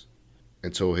Mexicans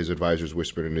until his advisors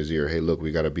whispered in his ear, hey, look, we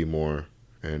got to be more.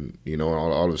 And, you know,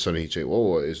 all of a sudden he'd say,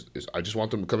 I just want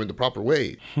them to come in the proper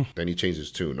way. Then he changed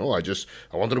his tune. No, I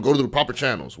want them to go to the proper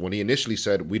channels. When he initially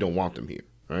said, we don't want them here,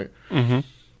 right?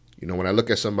 You know, when I look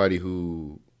at somebody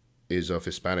who is of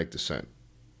Hispanic descent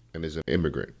and is an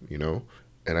immigrant, you know,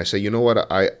 and I say, you know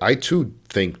what, I too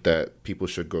think that people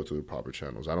should go through the proper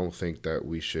channels. I don't think that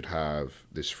we should have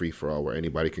this free-for-all where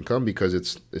anybody can come, because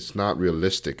it's not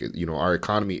realistic. You know, our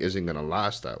economy isn't going to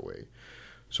last that way.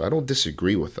 So I don't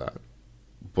disagree with that.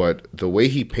 But the way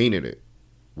he painted it,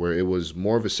 where it was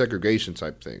more of a segregation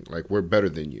type thing, like we're better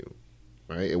than you,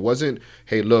 right? It wasn't,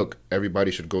 hey, look,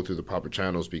 everybody should go through the proper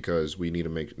channels because we need to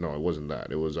make... No, it wasn't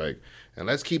that. It was like, and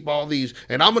let's keep all these,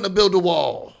 and I'm going to build a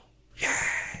wall. Yeah.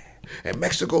 And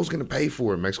Mexico's going to pay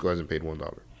for it. Mexico hasn't paid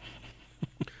 $1.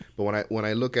 But when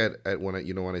I look at when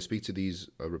I speak to these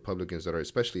Republicans that are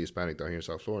especially Hispanic down here in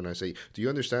South Florida, and I say, do you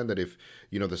understand that if,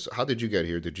 you know, this, how did you get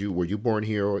here? Were you born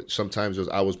here? Or sometimes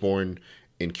I was born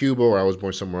in Cuba, or I was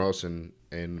born somewhere else and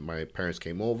my parents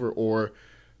came over, or,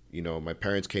 you know, my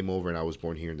parents came over and I was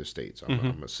born here in the States.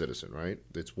 I'm a citizen, right?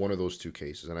 It's one of those two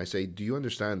cases. And I say, do you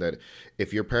understand that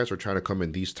if your parents were trying to come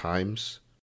in these times,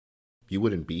 you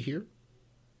wouldn't be here?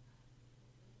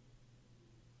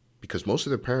 Because most of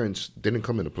their parents didn't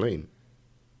come in a plane.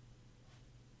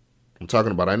 I'm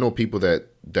talking about, I know people that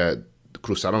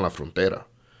cruzaron la frontera.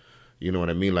 You know what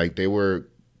I mean? Like, they were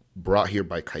brought here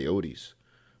by coyotes.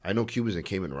 I know Cubans that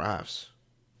came in rafts.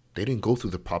 They didn't go through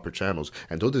the proper channels.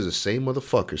 And those are the same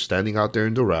motherfuckers standing out there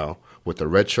in Doral with a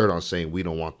red shirt on saying, we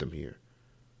don't want them here.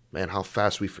 Man, how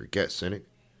fast we forget, Cynic.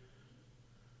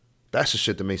 That's the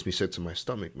shit that makes me sick to my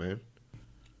stomach, man.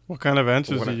 What kind of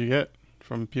answers did you get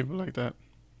from people like that?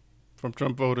 from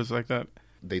Trump voters like that.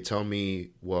 They tell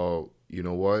me, well, you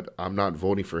know what? I'm not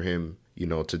voting for him,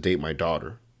 to date my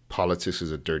daughter. Politics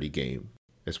is a dirty game,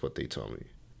 is what they tell me.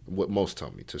 What most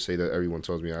tell me. To say that everyone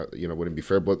tells me, wouldn't be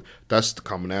fair, but that's the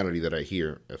commonality that I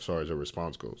hear as far as a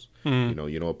response goes.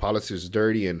 Mm-hmm. Politics is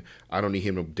dirty, and I don't need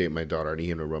him to date my daughter. I need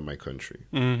him to run my country.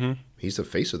 Mm-hmm. He's the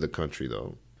face of the country,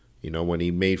 though. When he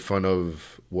made fun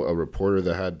of a reporter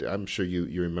that had, I'm sure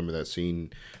you remember that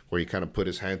scene where he kind of put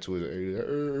his hand to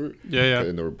his, yeah.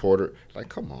 And the reporter, like,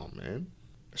 come on, man.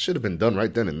 That should have been done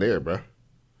right then and there, bro.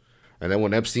 And then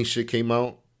when Epstein shit came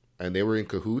out and they were in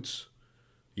cahoots,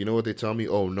 you know what they tell me?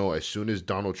 Oh, no, as soon as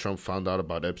Donald Trump found out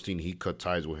about Epstein, he cut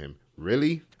ties with him.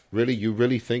 Really? Really? You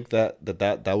really think that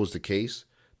was the case?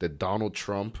 That Donald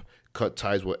Trump cut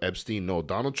ties with Epstein? No,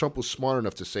 Donald Trump was smart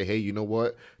enough to say, hey, you know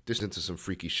what? This is into some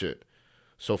freaky shit.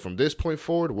 So from this point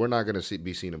forward, we're not going to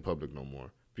be seen in public no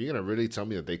more. But you're going to really tell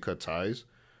me that they cut ties?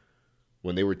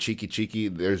 When they were cheeky,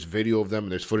 there's video of them,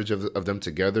 and there's footage of them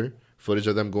together, footage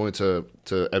of them going to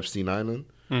Epstein Island.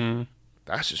 Mm-hmm.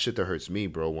 That's the shit that hurts me,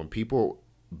 bro. When people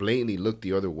blatantly look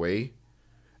the other way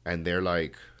and they're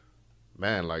like,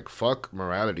 man, like, fuck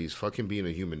moralities, fucking being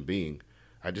a human being.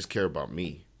 I just care about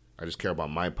me. I just care about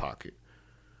my pocket.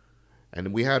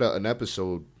 And we had an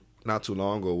episode not too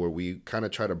long ago where we kind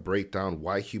of try to break down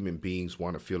why human beings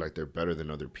want to feel like they're better than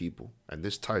other people. And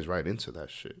this ties right into that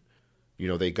shit.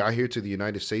 They got here to the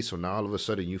United States, so now all of a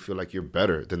sudden you feel like you're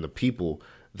better than the people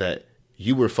that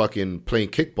you were fucking playing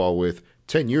kickball with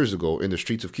 10 years ago in the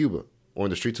streets of Cuba or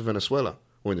in the streets of Venezuela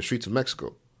or in the streets of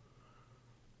Mexico.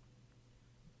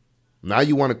 Now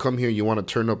you want to come here and you want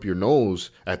to turn up your nose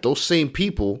at those same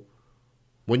people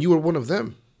when you were one of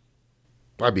them.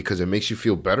 Why? Because it makes you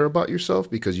feel better about yourself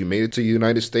because you made it to the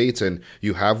United States and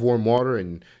you have warm water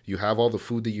and you have all the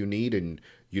food that you need and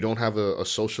you don't have a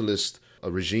socialist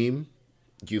regime.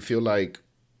 Do you feel like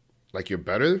you're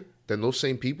better than those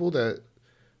same people that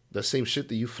same shit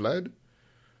that you fled?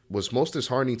 What's most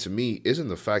disheartening to me isn't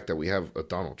the fact that we have a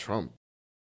Donald Trump.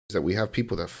 It's that we have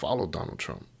people that follow Donald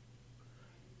Trump.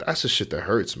 That's the shit that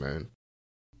hurts, man.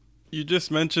 You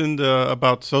just mentioned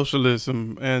about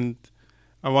socialism, and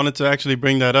I wanted to actually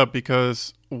bring that up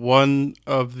because one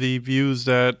of the views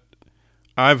that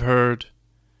I've heard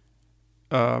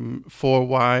for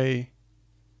why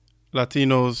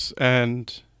Latinos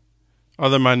and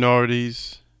other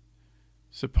minorities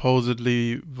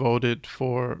supposedly voted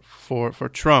for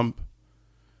Trump,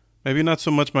 maybe not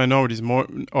so much minorities, more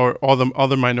or all the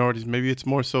other minorities, maybe it's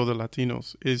more so the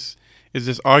Latinos, is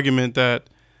this argument that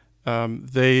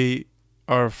they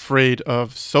are afraid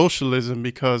of socialism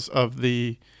because of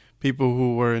the people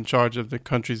who were in charge of the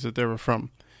countries that they were from.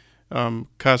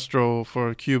 Castro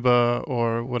for Cuba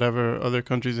or whatever other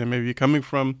countries they may be coming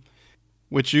from,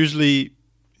 which usually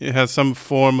it has some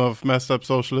form of messed up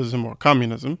socialism or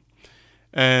communism.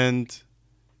 And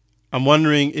I'm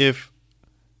wondering if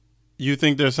you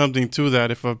think there's something to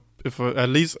that, if at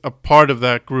least a part of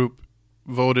that group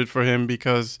voted for him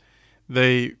because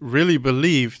they really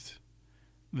believed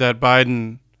that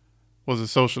Biden was a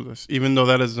socialist, even though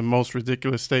that is the most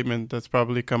ridiculous statement that's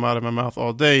probably come out of my mouth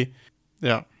all day.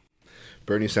 Yeah.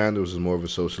 Bernie Sanders is more of a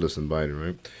socialist than Biden,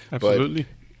 right? Absolutely.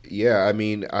 But, yeah, I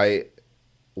mean, I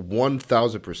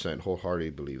 1,000% wholeheartedly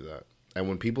believe that. And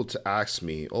when people ask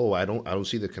me, "Oh, I don't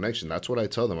see the connection," that's what I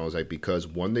tell them. I was like, because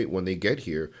when they get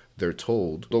here, they're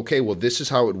told, "Okay, well, this is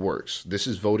how it works. This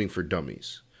is voting for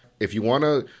dummies. If you want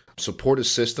to support a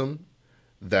system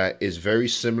that is very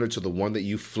similar to the one that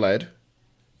you fled,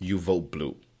 you vote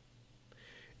blue.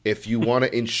 If you want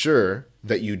to ensure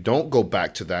that you don't go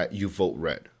back to that, you vote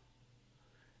red."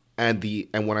 And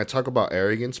when I talk about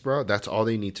arrogance, bro, that's all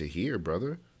they need to hear,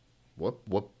 brother.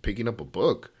 What picking up a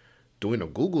book, doing a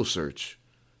Google search,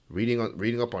 reading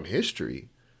up on history,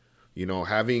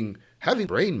 having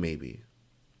brain maybe,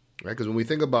 right? Because when we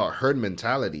think about herd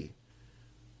mentality,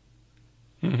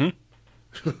 mm-hmm.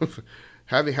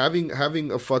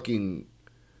 having a fucking,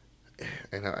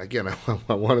 and again,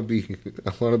 I want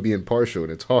to be impartial,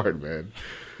 and it's hard, man,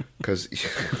 because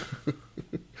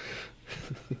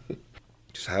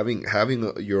just having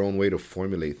your own way to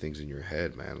formulate things in your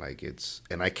head, man, like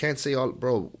and I can't say all,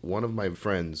 bro. One of my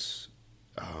friends,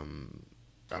 I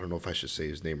don't know if I should say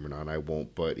his name or not. I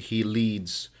won't, but he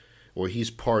leads, or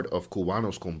he's part of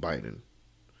Cubanos con Biden,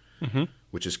 mm-hmm.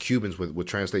 which is Cubans what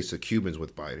translates to Cubans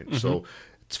with Biden. Mm-hmm. So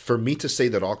for me to say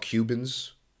that all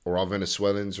Cubans or all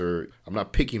Venezuelans, or I'm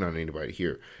not picking on anybody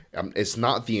here. It's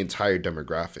not the entire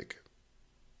demographic.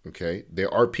 Okay,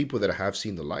 there are people that have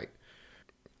seen the light.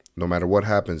 No matter what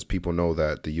happens, people know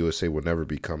that the USA will never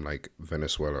become like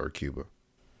Venezuela or Cuba.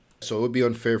 So it would be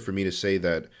unfair for me to say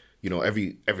that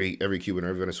every Cuban or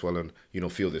every Venezuelan,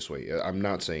 feel this way. I'm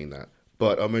not saying that,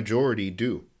 but a majority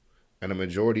do, and a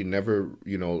majority never,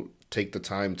 take the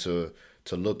time to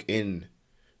look in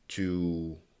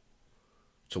to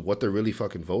what they're really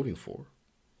fucking voting for.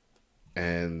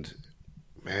 And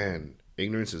man,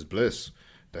 ignorance is bliss.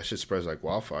 That shit spreads like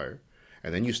wildfire.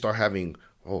 And then you start having,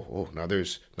 now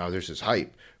there's this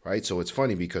hype, right? So it's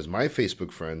funny because my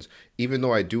Facebook friends, even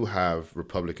though I do have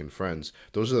Republican friends,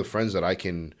 those are the friends that I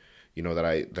can,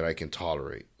 that I can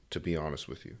tolerate, to be honest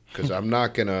with you. Because I'm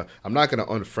not gonna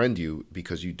unfriend you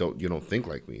because you don't think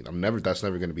like me. That's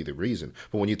never gonna be the reason.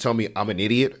 But when you tell me I'm an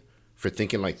idiot for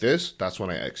thinking like this, that's when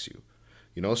I X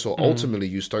you. So ultimately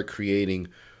you start creating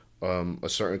a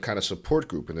certain kind of support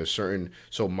group, and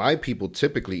so my people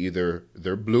typically either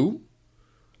they're blue,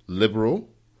 liberal,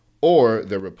 or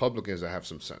they're Republicans that have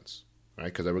some sense,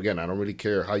 right? Because again, I don't really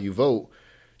care how you vote,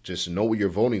 just know what you're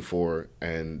voting for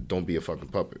and don't be a fucking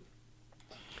puppet.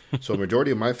 So a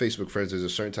majority of my Facebook friends, there's a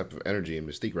certain type of energy and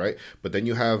mystique, right? But then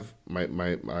you have I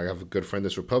have a good friend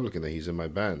that's Republican, that he's in my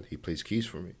band. He plays keys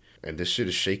for me. And this shit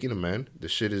is shaking him, man.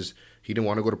 He didn't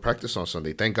want to go to practice on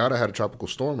Sunday. Thank God I had a tropical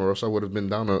storm, or else I would have been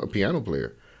down a piano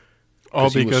player. All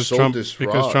because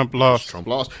Trump lost. Trump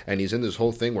lost, and he's in this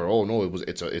whole thing where, oh no,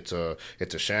 it's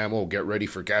a sham. Oh, get ready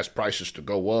for gas prices to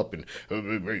go up, and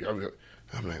I'm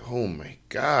like, oh my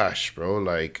gosh, bro,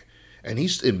 like, and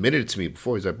he's admitted it to me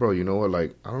before. He's like, bro, you know what,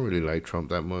 like, I don't really like Trump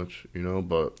that much,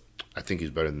 but I think he's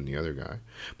better than the other guy.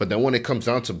 But then when it comes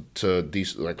down to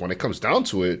these, like, when it comes down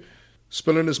to it,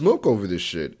 spilling his milk over this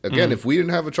shit. Again, if we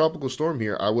didn't have a tropical storm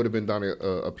here, I would have been down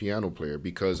a piano player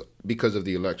because of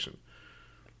the election.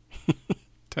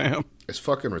 Damn. It's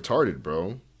fucking retarded,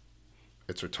 bro.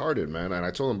 It's retarded, man. And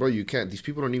I told him, bro, you can't. These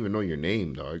people don't even know your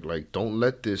name, dog. Like, don't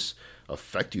let this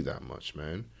affect you that much,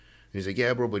 man. And he's like,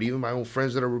 yeah, bro, but even my own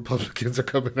friends that are Republicans are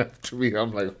coming after me.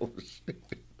 I'm like, oh,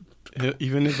 shit.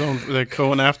 Even his own, they're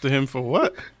going after him for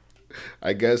what?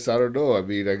 I guess, I don't know. I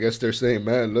mean, I guess they're saying,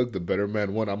 man, look, the better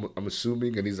man won. I'm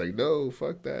assuming. And he's like, no,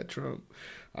 fuck that, Trump.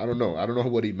 I don't know. I don't know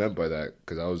what he meant by that,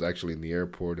 because I was actually in the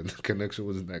airport and the connection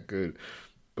wasn't that good.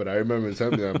 But I remember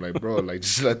telling him, I'm like, bro, like,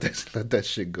 just let that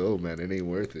shit go, man. It ain't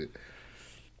worth it.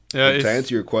 Yeah. To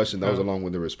answer your question, that was along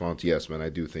with the response. Yes, man, I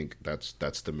do think that's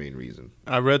the main reason.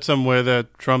 I read somewhere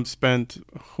that Trump spent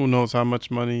who knows how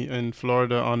much money in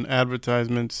Florida on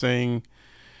advertisements saying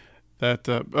that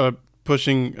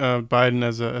pushing Biden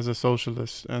as a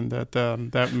socialist, and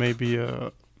that may be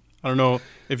I don't know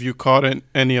if you caught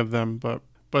any of them, but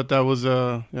that was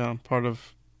part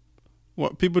of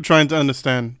what people trying to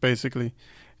understand, basically,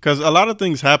 because a lot of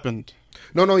things happened.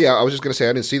 No, yeah, I was just gonna say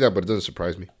I didn't see that, but it doesn't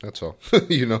surprise me. That's all.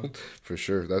 For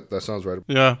sure. That sounds right.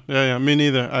 Yeah. Me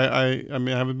neither. I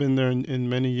mean, I haven't been there in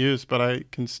many years, but I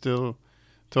can still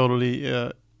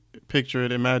totally picture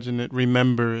it, imagine it,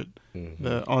 remember it. Mm-hmm.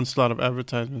 The onslaught of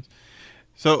advertisements.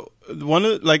 So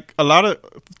a lot of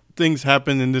things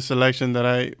happened in this election that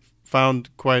I found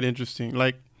quite interesting.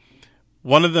 Like,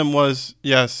 one of them was,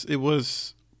 yes, it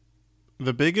was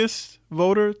the biggest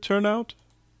voter turnout,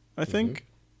 I think. Mm-hmm.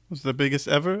 It was the biggest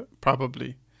ever,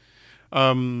 probably.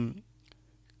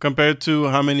 Compared to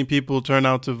how many people turn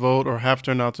out to vote or have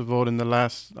turned out to vote in the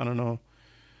last,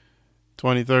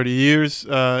 20, 30 years,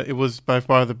 it was by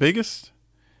far the biggest.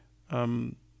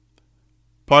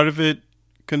 Part of it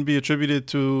can be attributed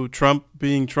to Trump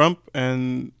being Trump,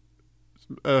 and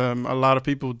a lot of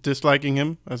people disliking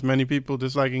him, as many people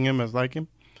disliking him as like him.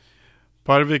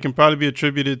 Part of it can probably be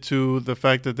attributed to the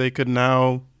fact that they could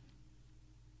now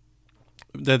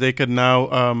do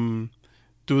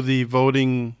the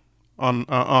voting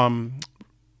on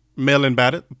mail-in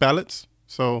ballots.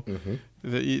 So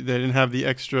they didn't have the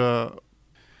extra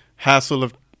hassle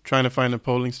of trying to find a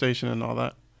polling station and all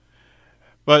that.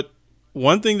 But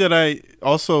one thing that I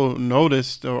also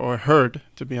noticed or heard,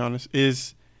 to be honest,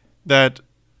 is that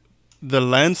the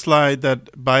landslide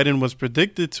that Biden was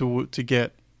predicted to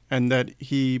get, and that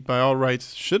he, by all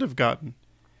rights, should have gotten,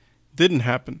 didn't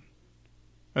happen.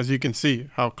 As you can see,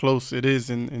 how close it is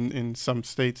in some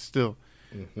states still.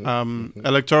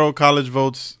 Electoral college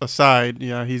votes aside,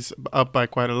 he's up by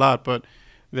quite a lot, but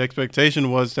the expectation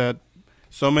was that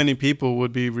so many people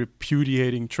would be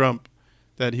repudiating Trump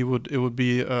that it would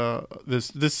be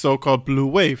this so-called blue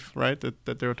wave, right,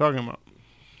 that they were talking about.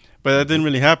 But that didn't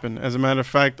really happen. As a matter of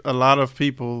fact, a lot of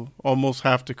people, almost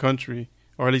half the country,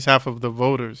 or at least half of the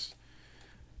voters,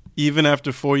 even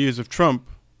after 4 years of Trump,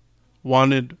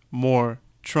 wanted more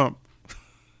Trump.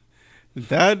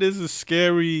 That is a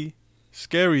scary,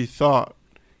 scary thought,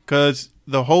 because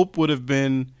the hope would have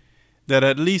been that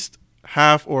at least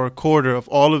half or a quarter of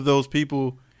all of those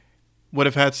people would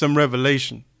have had some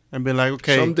revelation. and been like,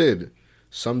 okay.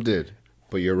 Some did.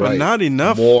 But you're But right. not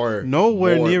enough. Nowhere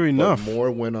near enough.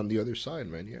 More went on the other side,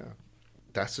 man. Yeah.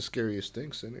 That's the scariest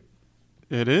thing, isn't it?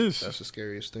 It is. That's the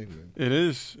scariest thing, man. It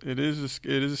is. It is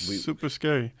super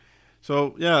scary.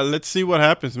 So, yeah, let's see what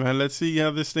happens, man. Let's see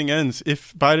how this thing ends.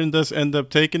 If Biden does end up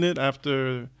taking it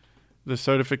after the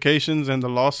certifications and the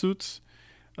lawsuits,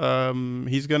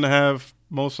 he's going to have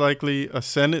most likely a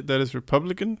Senate that is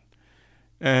Republican.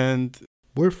 And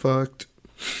we're fucked.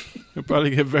 He'll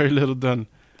probably get very little done.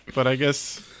 But I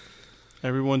guess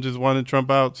everyone just wanted Trump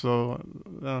out, so...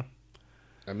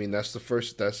 I mean, that's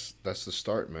the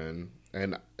start, man.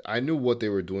 And I knew what they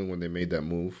were doing when they made that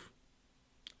move.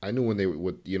 I knew when they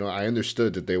would, I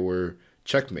understood that they were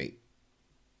checkmate.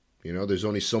 There's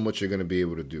only so much you're going to be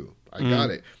able to do. I got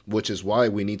it. Which is why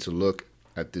we need to look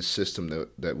at this system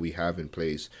that we have in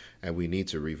place, and we need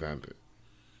to revamp it.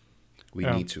 We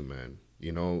need to, man.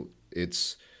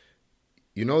 It's,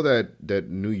 that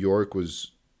New York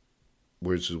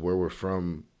which is where we're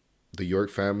from, the York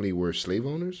family were slave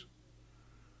owners?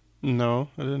 No,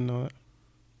 I didn't know that.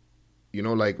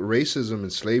 Like racism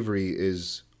and slavery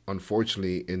is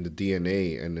unfortunately in the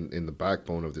DNA and in the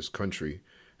backbone of this country,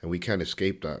 and we can't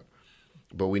escape that.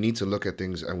 But we need to look at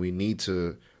things, and we need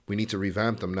to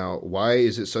revamp them. Now, why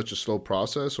is it such a slow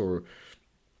process? Or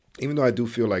even though I do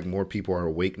feel like more people are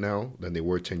awake now than they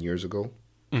were 10 years ago,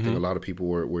 I think a lot of people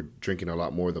were drinking a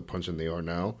lot more of the punch than they are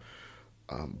now.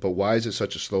 But why is it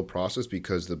such a slow process?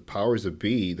 Because the powers that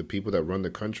be, the people that run the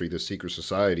country, the secret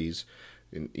societies,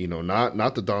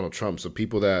 not the Donald Trumps, the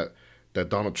people that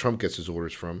Donald Trump gets his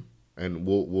orders from, and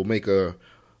we'll make an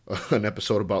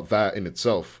episode about that in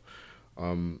itself.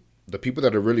 The people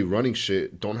that are really running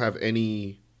shit don't have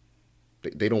any.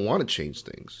 They don't want to change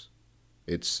things.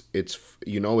 It's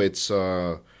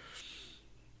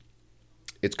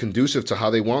conducive to how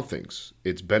they want things.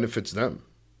 It benefits them.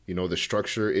 The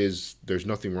structure is, there's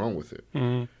nothing wrong with it.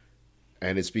 Mm-hmm.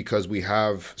 And it's because we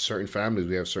have certain families,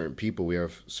 we have certain people, we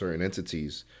have certain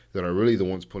entities that are really the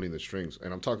ones pulling the strings.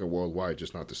 And I'm talking worldwide,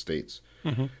 just not the States.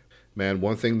 Mm-hmm. Man,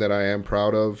 one thing that I am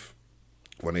proud of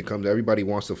when it comes to, everybody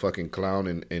wants to fucking clown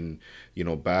and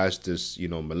bash this,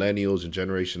 millennials and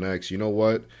Generation X. You know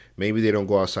what? Maybe they don't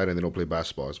go outside and they don't play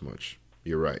basketball as much.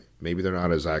 You're right. Maybe they're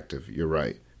not as active. You're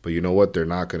right. But you know what? They're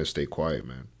not going to stay quiet,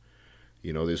 man.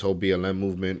 This whole BLM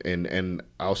movement, and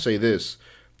I'll say this,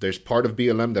 there's part of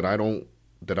BLM that I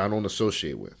don't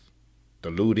associate with.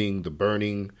 The looting, the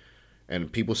burning,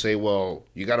 and people say, well,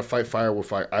 you got to fight fire with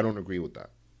fire. I don't agree with that.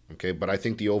 Okay, but I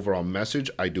think the overall message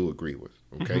I do agree with.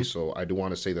 Okay, so I do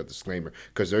want to say that disclaimer,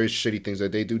 because there is shitty things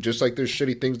that they do, just like there's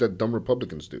shitty things that dumb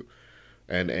Republicans do,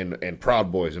 and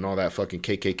Proud Boys and all that fucking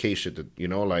KKK shit. That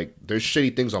like there's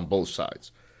shitty things on both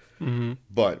sides. Mm-hmm.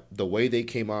 But the way they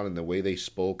came out and the way they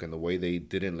spoke and the way they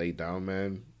didn't lay down,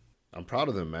 man, I'm proud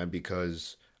of them, man,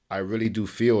 because I really do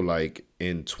feel like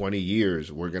in 20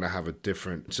 years we're gonna have a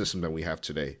different system than we have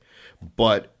today.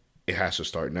 But it has to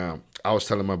start now. I was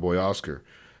telling my boy Oscar.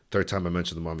 Third time I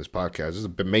mentioned him on this podcast. This is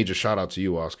a major shout out to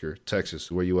you, Oscar,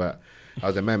 Texas. Where you at? I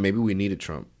was like, man, maybe we needed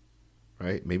Trump,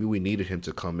 right? Maybe we needed him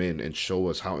to come in and show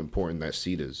us how important that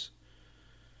seat is.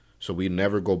 So we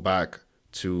never go back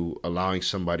to allowing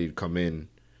somebody to come in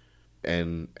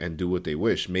and do what they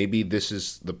wish. Maybe this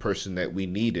is the person that we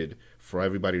needed for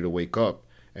everybody to wake up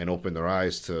and open their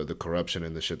eyes to the corruption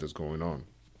and the shit that's going on.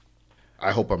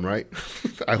 I hope I'm right.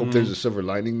 I hope there's a silver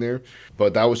lining there.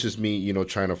 But that was just me,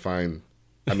 trying to find.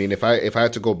 I mean, if I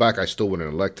had to go back, I still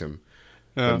wouldn't elect him.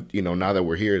 Yeah. But, now that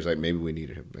we're here, it's like maybe we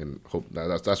needed him, and hope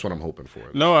that's what I'm hoping for.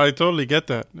 No, I totally get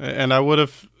that, and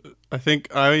I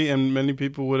think I and many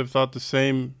people would have thought the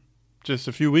same just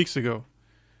a few weeks ago.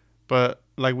 But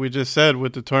like we just said,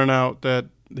 with the turnout that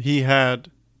he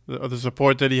had, the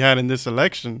support that he had in this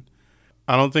election,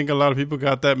 I don't think a lot of people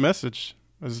got that message.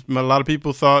 A lot of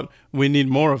people thought we need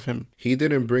more of him. He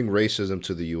didn't bring racism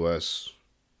to the U.S.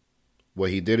 What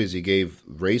he did is he gave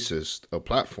racists a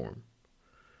platform.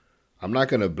 I'm not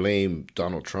going to blame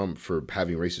Donald Trump for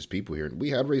having racist people here.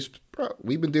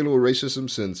 We've been dealing with racism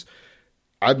since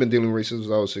I've been dealing with racism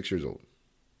since I was 6 years old.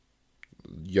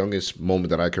 Youngest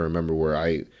moment that I can remember where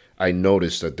I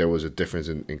noticed that there was a difference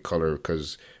in color,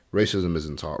 because racism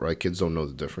isn't taught, right? Kids don't know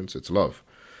the difference. It's love.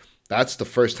 That's the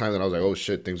first time that I was like, oh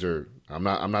shit, I'm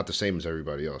not the same as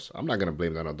everybody else. I'm not going to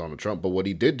blame that on Donald Trump. But what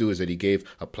he did do is that he gave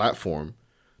a platform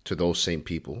to those same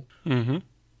people. Mm-hmm.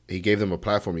 He gave them a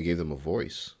platform. He gave them a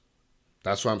voice.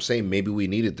 That's why I'm saying maybe we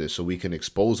needed this so we can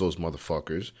expose those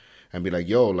motherfuckers and be like,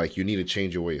 yo, like, you need to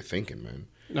change your way of thinking, man.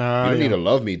 You don't need to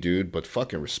love me, dude, but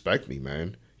fucking respect me,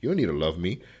 man. You don't need to love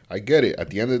me. I get it. At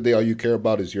the end of the day, all you care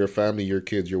about is your family, your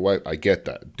kids, your wife. I get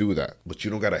that. Do that. But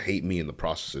you don't got to hate me in the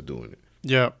process of doing it.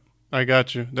 Yeah, I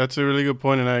got you. That's a really good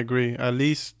point, and I agree. At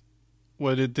least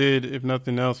what it did, if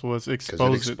nothing else, was expose it.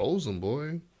 Because it exposed them,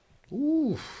 boy.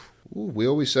 Ooh. We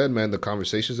always said, man, the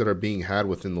conversations that are being had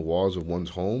within the walls of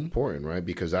one's home, important, right?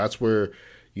 Because that's where,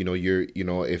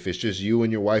 if it's just you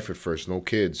and your wife at first, no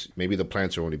kids, maybe the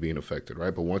plants are only being affected,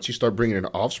 right? But once you start bringing an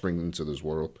offspring into this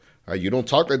world, you don't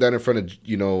talk like that in front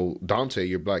of, Dante,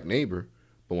 your black neighbor.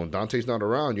 But when Dante's not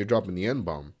around, you're dropping the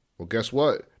N-bomb. Well, guess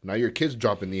what? Now your kid's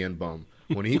dropping the N-bomb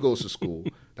when he goes to school.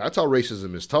 That's how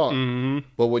racism is taught. Mm-hmm.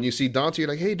 But when you see Dante, you're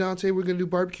like, hey, Dante, we're going to do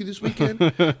barbecue this weekend.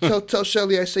 tell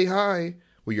Shelly I say hi.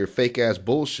 With your fake-ass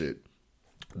bullshit.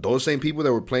 Those same people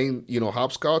that were playing,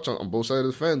 hopscotch on both sides of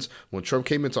the fence when Trump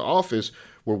came into office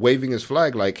were waving his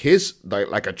flag like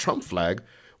a Trump flag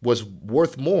was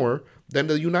worth more than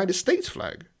the United States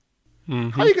flag.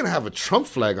 Mm-hmm. How are you going to have a Trump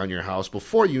flag on your house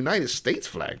before a United States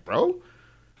flag, bro?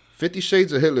 50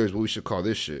 Shades of Hitler is what we should call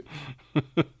this shit.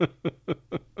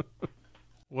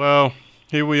 Well,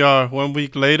 here we are 1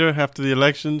 week later after the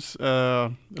elections.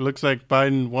 It looks like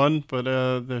Biden won, but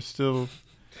there's still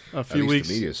a few weeks.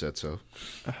 The media said so.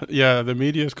 Yeah, the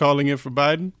media is calling it for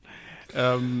Biden.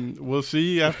 We'll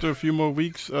see after a few more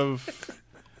weeks of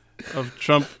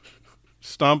Trump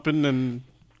stomping and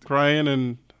crying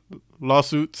and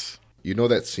lawsuits. You know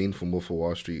that scene from Wolf of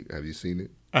Wall Street? Have you seen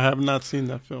it? I have not seen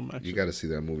that film, actually. You got to see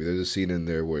that movie. There's a scene in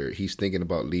there where he's thinking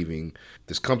about leaving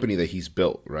this company that he's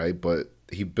built, right? But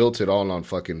he built it all on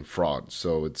fucking fraud.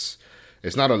 So it's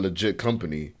not a legit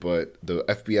company, but the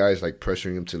FBI is like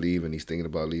pressuring him to leave, and he's thinking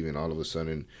about leaving. All of a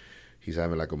sudden, he's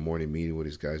having like a morning meeting with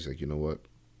his guys. Like, you know what?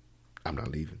 I'm not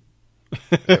leaving.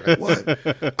 Like,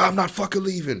 what? I'm not fucking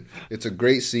leaving. It's a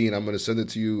great scene. I'm gonna send it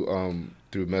to you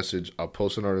through message. I'll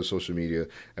post it on our social media.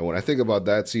 And when I think about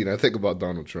that scene, I think about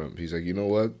Donald Trump. He's like, you know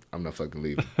what? I'm not fucking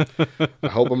leaving. I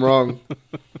hope I'm wrong.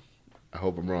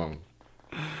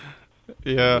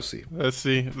 Yeah. We'll see. Let's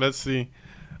see.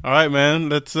 All right, man.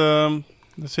 Let's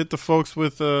hit the folks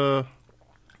with a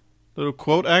little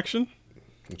quote action.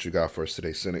 What you got for us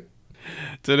today, Cynic?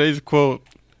 Today's quote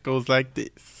goes like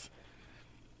this.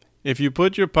 If you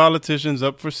put your politicians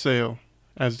up for sale,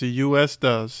 as the U.S.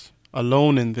 does,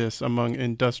 alone in this among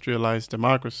industrialized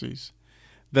democracies,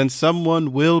 then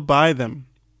someone will buy them,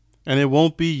 and it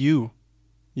won't be you.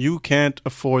 You can't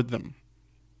afford them.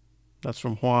 That's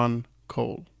from Juan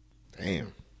Cole.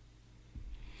 Damn.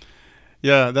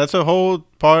 Yeah, that's a whole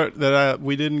part that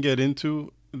we didn't get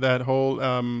into, that whole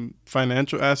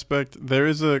financial aspect. There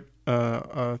is I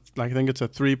think it's a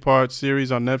 3-part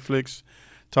series on Netflix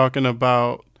talking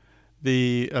about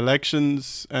the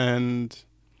elections, and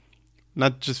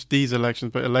not just these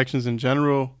elections, but elections in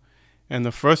general. And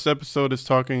the first episode is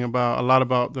talking about a lot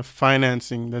about the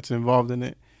financing that's involved in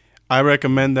it. I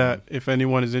recommend that if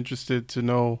anyone is interested to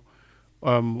know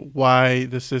why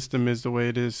the system is the way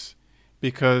it is,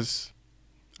 because,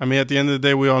 I mean, at the end of the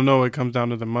day, we all know it comes down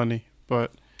to the money,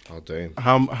 but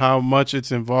how much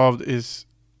it's involved is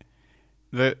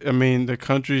that, I mean, the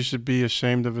country should be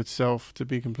ashamed of itself, to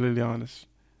be completely honest.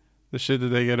 The shit that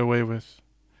they get away with.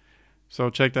 So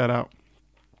check that out.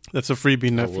 That's a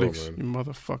freebie, Netflix. You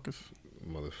motherfuckers.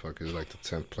 Motherfuckers, like the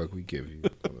 10th plug we give you.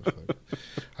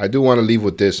 I do want to leave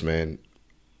with this, man.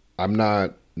 I'm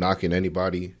not knocking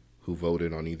anybody who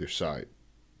voted on either side.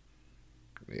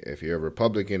 If you're a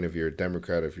Republican, if you're a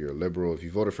Democrat, if you're a liberal, if you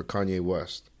voted for Kanye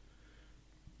West,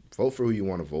 vote for who you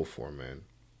want to vote for, man.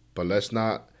 But let's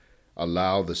not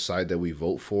allow the side that we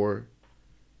vote for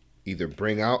either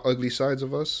bring out ugly sides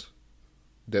of us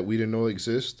that we didn't know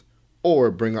exist, or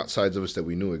bring out sides of us that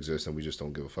we knew exist and we just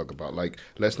don't give a fuck about. Like,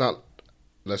 let's not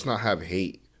have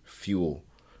hate fuel,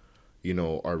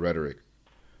 our rhetoric.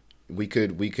 We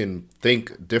can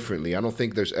think differently. I don't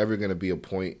think there's ever going to be a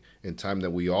point in time that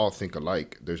we all think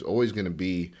alike. There's always going to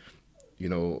be,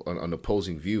 an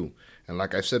opposing view. And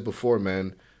like I said before,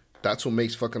 man, that's what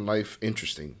makes fucking life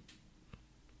interesting.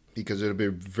 Because it'll be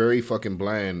very fucking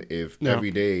bland if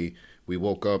every day we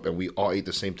woke up and we all ate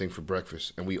the same thing for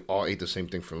breakfast, and we all ate the same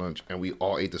thing for lunch, and we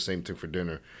all ate the same thing for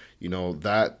dinner.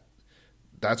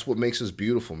 That's what makes us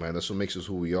beautiful, man. That's what makes us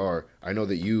who we are. I know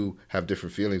that you have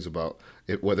different feelings about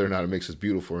it, whether or not it makes us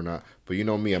beautiful or not. But you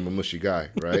know me, I'm a mushy guy,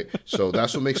 right? So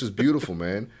that's what makes us beautiful,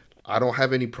 man. I don't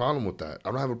have any problem with that.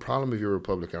 I don't have a problem if you're a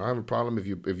Republican. I don't have a problem if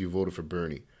you voted for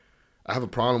Bernie. I have a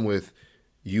problem with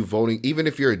you voting, even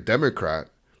if you're a Democrat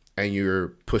and you're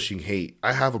pushing hate.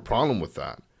 I have a problem with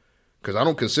that because I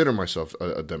don't consider myself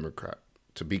a Democrat,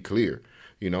 to be clear.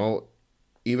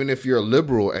 Even if you're a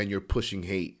liberal and you're pushing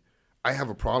hate, I have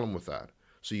a problem with that.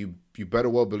 So you better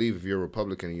well believe if you're a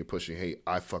Republican and you're pushing hate,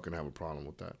 I fucking have a problem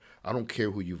with that. I don't care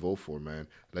who you vote for, man.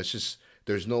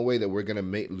 There's no way that we're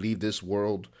going to leave this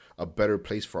world a better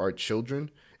place for our children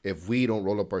if we don't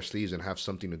roll up our sleeves and have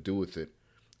something to do with it.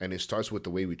 And it starts with the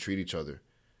way we treat each other.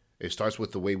 It starts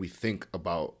with the way we think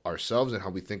about ourselves and how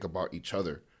we think about each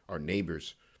other, our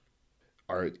neighbors,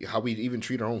 how we even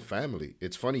treat our own family.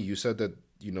 It's funny, you said that,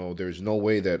 there's no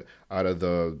way that out of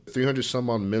the 300 some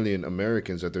odd million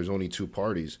Americans that there's only two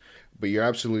parties. But you're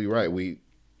absolutely right.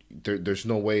 There's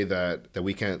no way that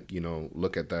we can't,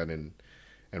 look at that and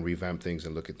revamp things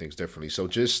and look at things differently. So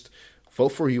just vote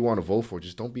for who you want to vote for.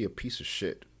 Just don't be a piece of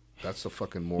shit. That's the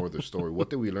fucking moral of the story.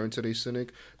 What did we learn today,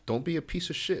 Cynic? Don't be a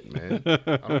piece of shit, man.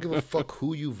 I don't give a fuck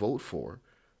who you vote for.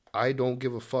 I don't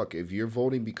give a fuck. If you're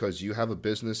voting because you have a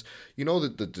business,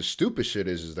 the stupid shit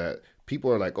is that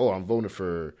people are like, oh, I'm voting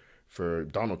for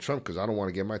Donald Trump because I don't want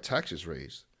to get my taxes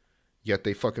raised. Yet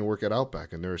they fucking work at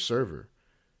Outback and they're a server.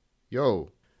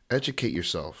 Yo, educate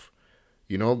yourself.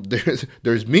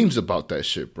 There's memes about that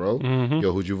shit, bro. Mm-hmm.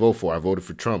 Yo, who'd you vote for? I voted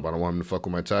for Trump. I don't want him to fuck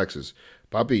with my taxes.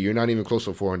 Poppy, you're not even close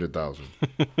to 400,000.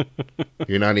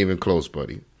 You're not even close,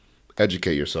 buddy.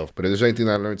 Educate yourself. But if there's anything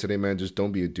that I learned today, man, just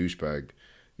don't be a douchebag.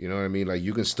 You know what I mean? Like,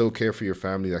 you can still care for your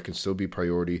family. That can still be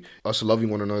priority. Us loving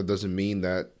one another doesn't mean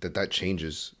that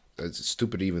changes. It's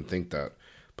stupid to even think that.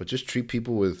 But just treat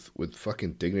people with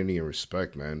fucking dignity and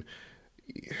respect, man.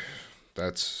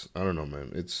 I don't know,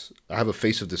 man. I have a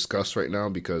face of disgust right now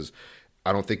because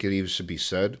I don't think it even should be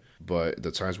said. But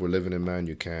the times we're living in, man,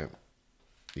 you can't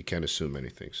assume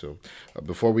anything. So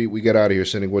before we get out of here,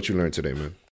 Cynic, what you learned today,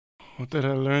 man? What did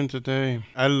I learn today?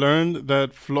 I learned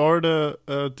that Florida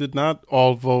did not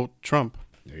all vote Trump.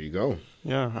 There you go.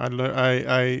 Yeah,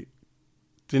 I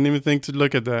didn't even think to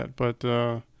look at that, but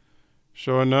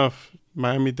sure enough,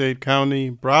 Miami-Dade County,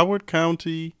 Broward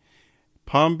County,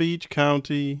 Palm Beach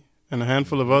County, and a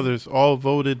handful of others all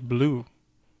voted blue.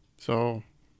 So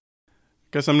I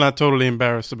guess I'm not totally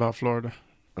embarrassed about Florida.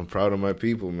 I'm proud of my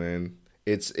people, man.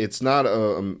 It's not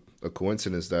a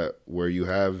coincidence that where you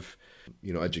have,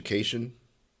 education,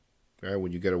 right?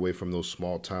 When you get away from those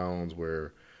small towns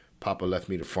where Papa left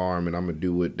me to farm and I'm going to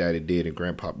do what Daddy did and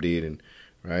Grandpop did, and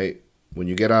right? When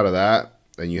you get out of that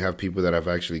and you have people that have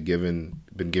actually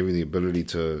been given the ability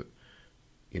to,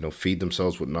 feed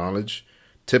themselves with knowledge,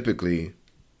 typically,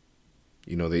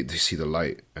 they see the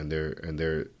light and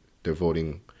they're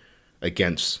voting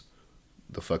against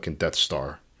the fucking Death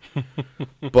Star.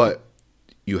 But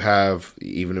you have,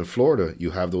 even in Florida,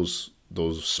 you have those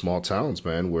small towns,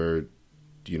 man, where,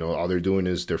 all they're doing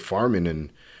is they're farming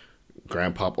and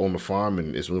Grandpop own the farm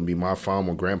and it's going to be my farm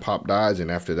when Grandpop dies. And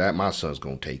after that, my son's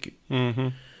going to take it. Mm-hmm.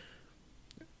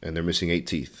 And they're missing 8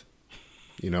 teeth.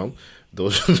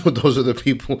 Those are the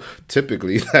people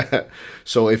typically that.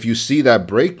 So if you see that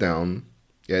breakdown,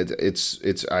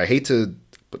 it's I hate to,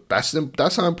 but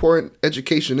that's how important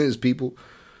education is, people.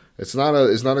 It's not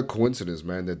a coincidence,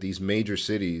 man, that these major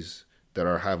cities that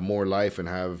have more life and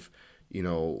have,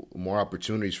 more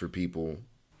opportunities for people,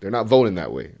 they're not voting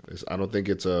that way. I don't think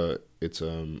it's a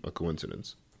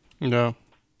coincidence. No.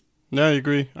 Yeah, I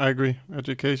agree.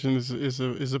 Education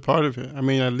is a part of it. I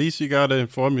mean, at least you gotta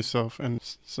inform yourself, and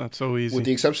it's not so easy. With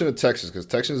the exception of Texas, because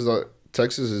Texas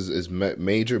is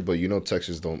major, but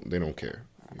Texas don't care.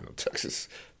 Texas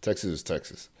is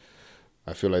Texas.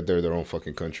 I feel like they're their own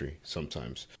fucking country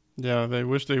sometimes. Yeah, they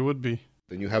wish they would be.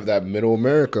 Then you have that middle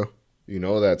America,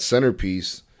 that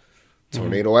centerpiece,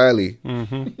 Tornado Alley.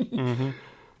 Mm-hmm. Mm-hmm.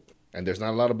 And there's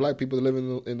not a lot of black people that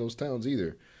live in those towns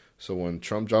either. So when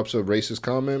Trump drops a racist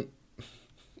comment...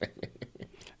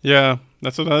 Yeah,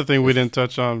 that's another thing we didn't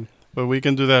touch on. But we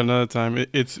can do that another time.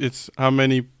 It's how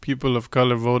many people of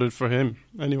color voted for him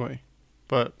anyway.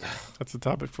 But that's a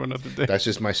topic for another day. That's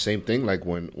just my same thing. Like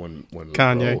when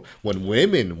Kanye, bro,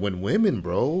 when women,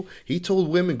 bro, he told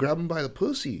women grab him by the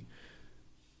pussy.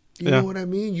 You know what I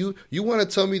mean? You want to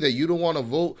tell me that you don't want to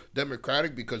vote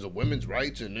Democratic because of women's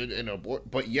rights and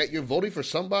but yet you're voting for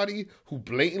somebody who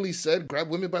blatantly said grab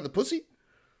women by the pussy?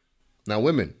 Now,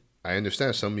 women, I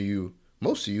understand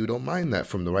most of you don't mind that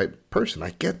from the right person.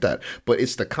 I get that, but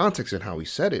it's the context and how he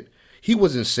said it. He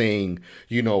wasn't saying,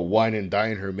 wine and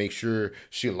dine her, make sure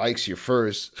she likes you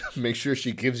first, make sure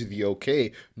she gives you the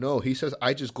okay. No, he says,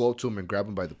 I just go up to him and grab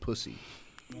him by the pussy.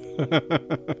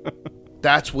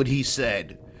 That's what he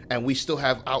said. And we still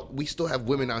have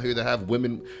women out here that have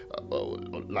women,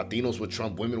 Latinos with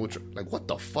Trump, women with Trump. Like, what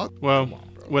the fuck? Well,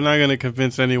 we're not going to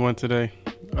convince anyone today.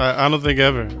 I don't think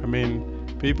ever. I mean,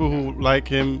 people who like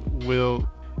him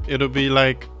it'll be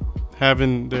like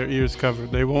having their ears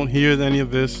covered. They won't hear any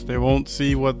of this. They won't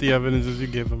see what the evidence is you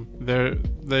give them.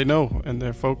 They know, and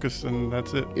they're focused, and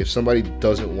that's it. If somebody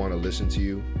doesn't want to listen to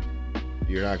you,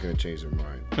 you're not going to change their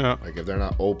mind. Yeah. Like, if they're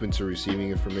not open to receiving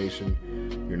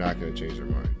information, you're not going to change their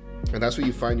mind. And that's what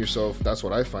you find yourself. That's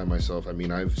what I find myself. I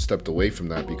mean, I've stepped away from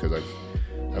that because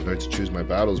I've learned to choose my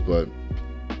battles. But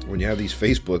when you have these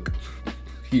Facebook,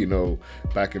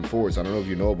 back and forth, I don't know if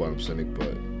you know about them, Cynic,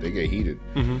 but they get heated.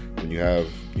 Mm-hmm. When you have,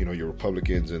 your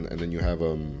Republicans and then you have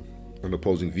an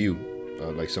opposing view,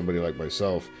 like somebody like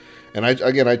myself. And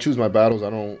I choose my battles.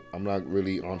 I'm not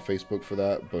really on Facebook for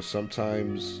that. But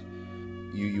sometimes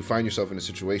you find yourself in a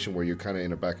situation where you're kind of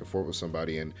in a back and forth with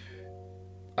somebody, and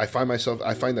I find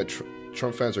that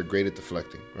Trump fans are great at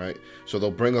deflecting, right? So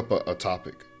they'll bring up a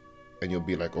topic, and you'll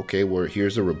be like, okay, well,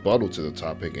 here's a rebuttal to the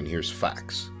topic, and here's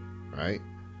facts, right?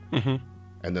 Mm-hmm.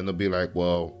 And then they'll be like,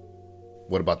 well,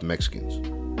 what about the Mexicans?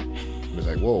 And it's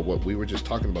like, whoa, what? We were just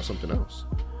talking about something else.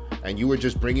 And you were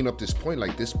just bringing up this point,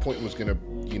 like this point was going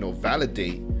to,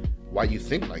 validate why you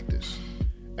think like this.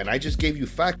 And I just gave you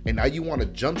fact, and now you want to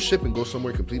jump ship and go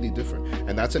somewhere completely different.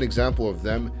 And that's an example of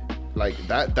them, like,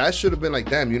 that should have been like,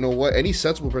 damn, you know what? Any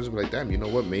sensible person would be like, damn, you know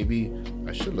what? Maybe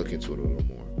I should look into it a little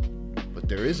more. But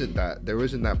there isn't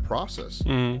that process.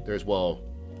 Mm-hmm. There's, well,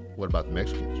 what about the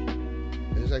Mexicans?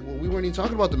 And it's like, well, we weren't even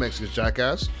talking about the Mexicans,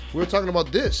 jackass. We were talking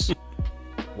about this.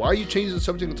 Why are you changing the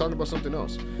subject and talking about something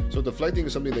else? So deflecting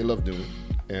is something they love doing.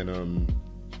 And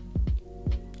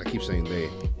I keep saying they.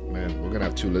 Man, we're going to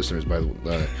have 2 listeners by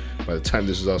the time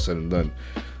this is all said and done.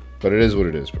 But it is what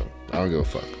it is, bro. I don't give a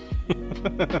fuck.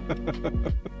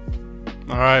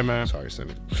 All right, man. Sorry,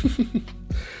 Senate.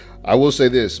 I will say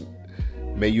this.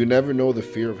 May you never know the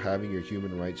fear of having your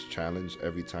human rights challenged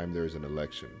every time there is an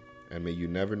election. And may you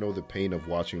never know the pain of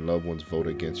watching loved ones vote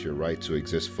against your right to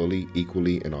exist fully,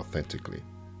 equally, and authentically.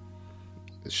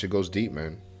 This shit goes deep,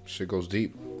 man. Shit goes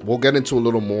deep. We'll get into a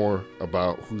little more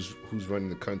about who's running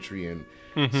the country and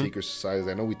secret societies.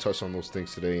 I know we touched on those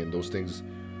things today, and those things,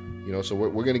 so we're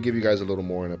going to give you guys a little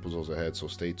more in episodes ahead, so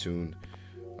stay tuned.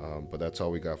 But that's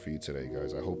all we got for you today,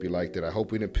 guys. I hope you liked it. I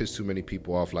hope we didn't piss too many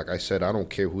people off. Like I said, I don't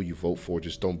care who you vote for.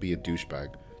 Just don't be a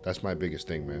douchebag. That's my biggest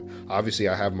thing, man. Obviously,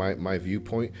 I have my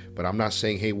viewpoint, but I'm not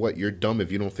saying, hey, what, you're dumb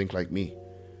if you don't think like me.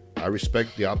 I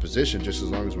respect the opposition just as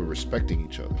long as we're respecting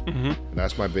each other. Mm-hmm. And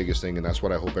that's my biggest thing, and that's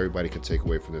what I hope everybody can take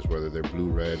away from this, whether they're blue,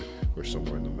 red, or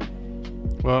somewhere in the middle.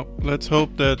 Well, let's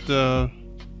hope that the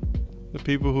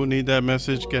people who need that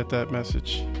message get that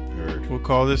message. Heard. We'll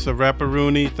call this a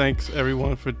Rapperoonie. Thanks,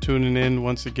 everyone, for tuning in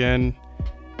once again.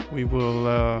 We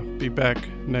will be back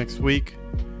next week.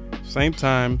 Same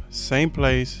time, same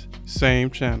place, same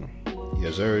channel.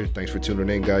 Yes, sir. Thanks for tuning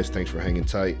in, guys. Thanks for hanging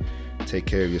tight. Take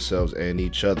care of yourselves and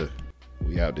each other.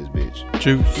 We out this bitch.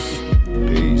 Juice.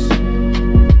 Peace.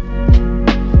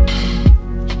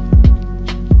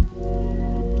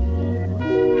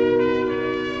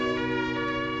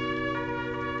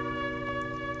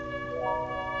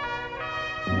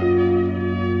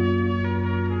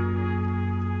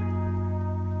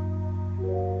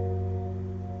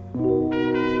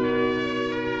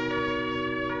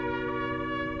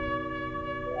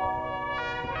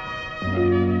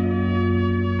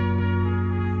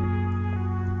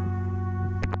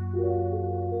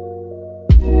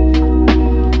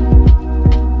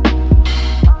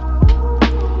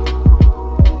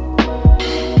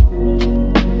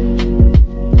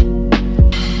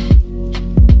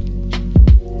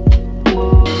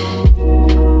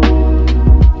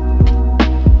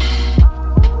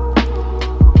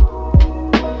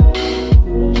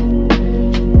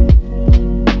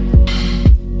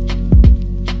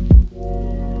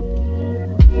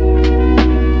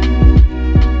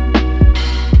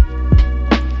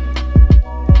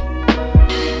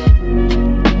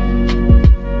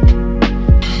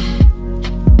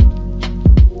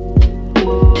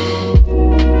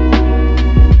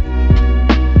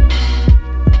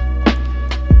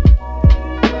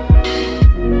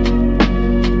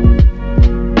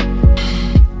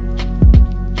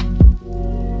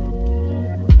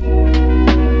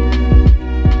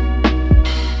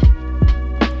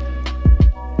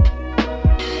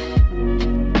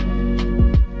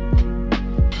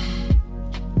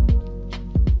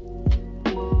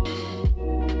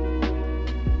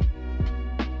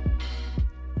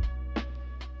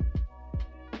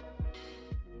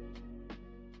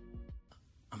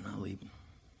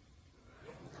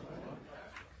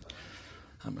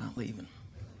 I'm not leaving.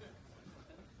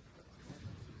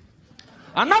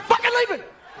 I'm not fucking leaving!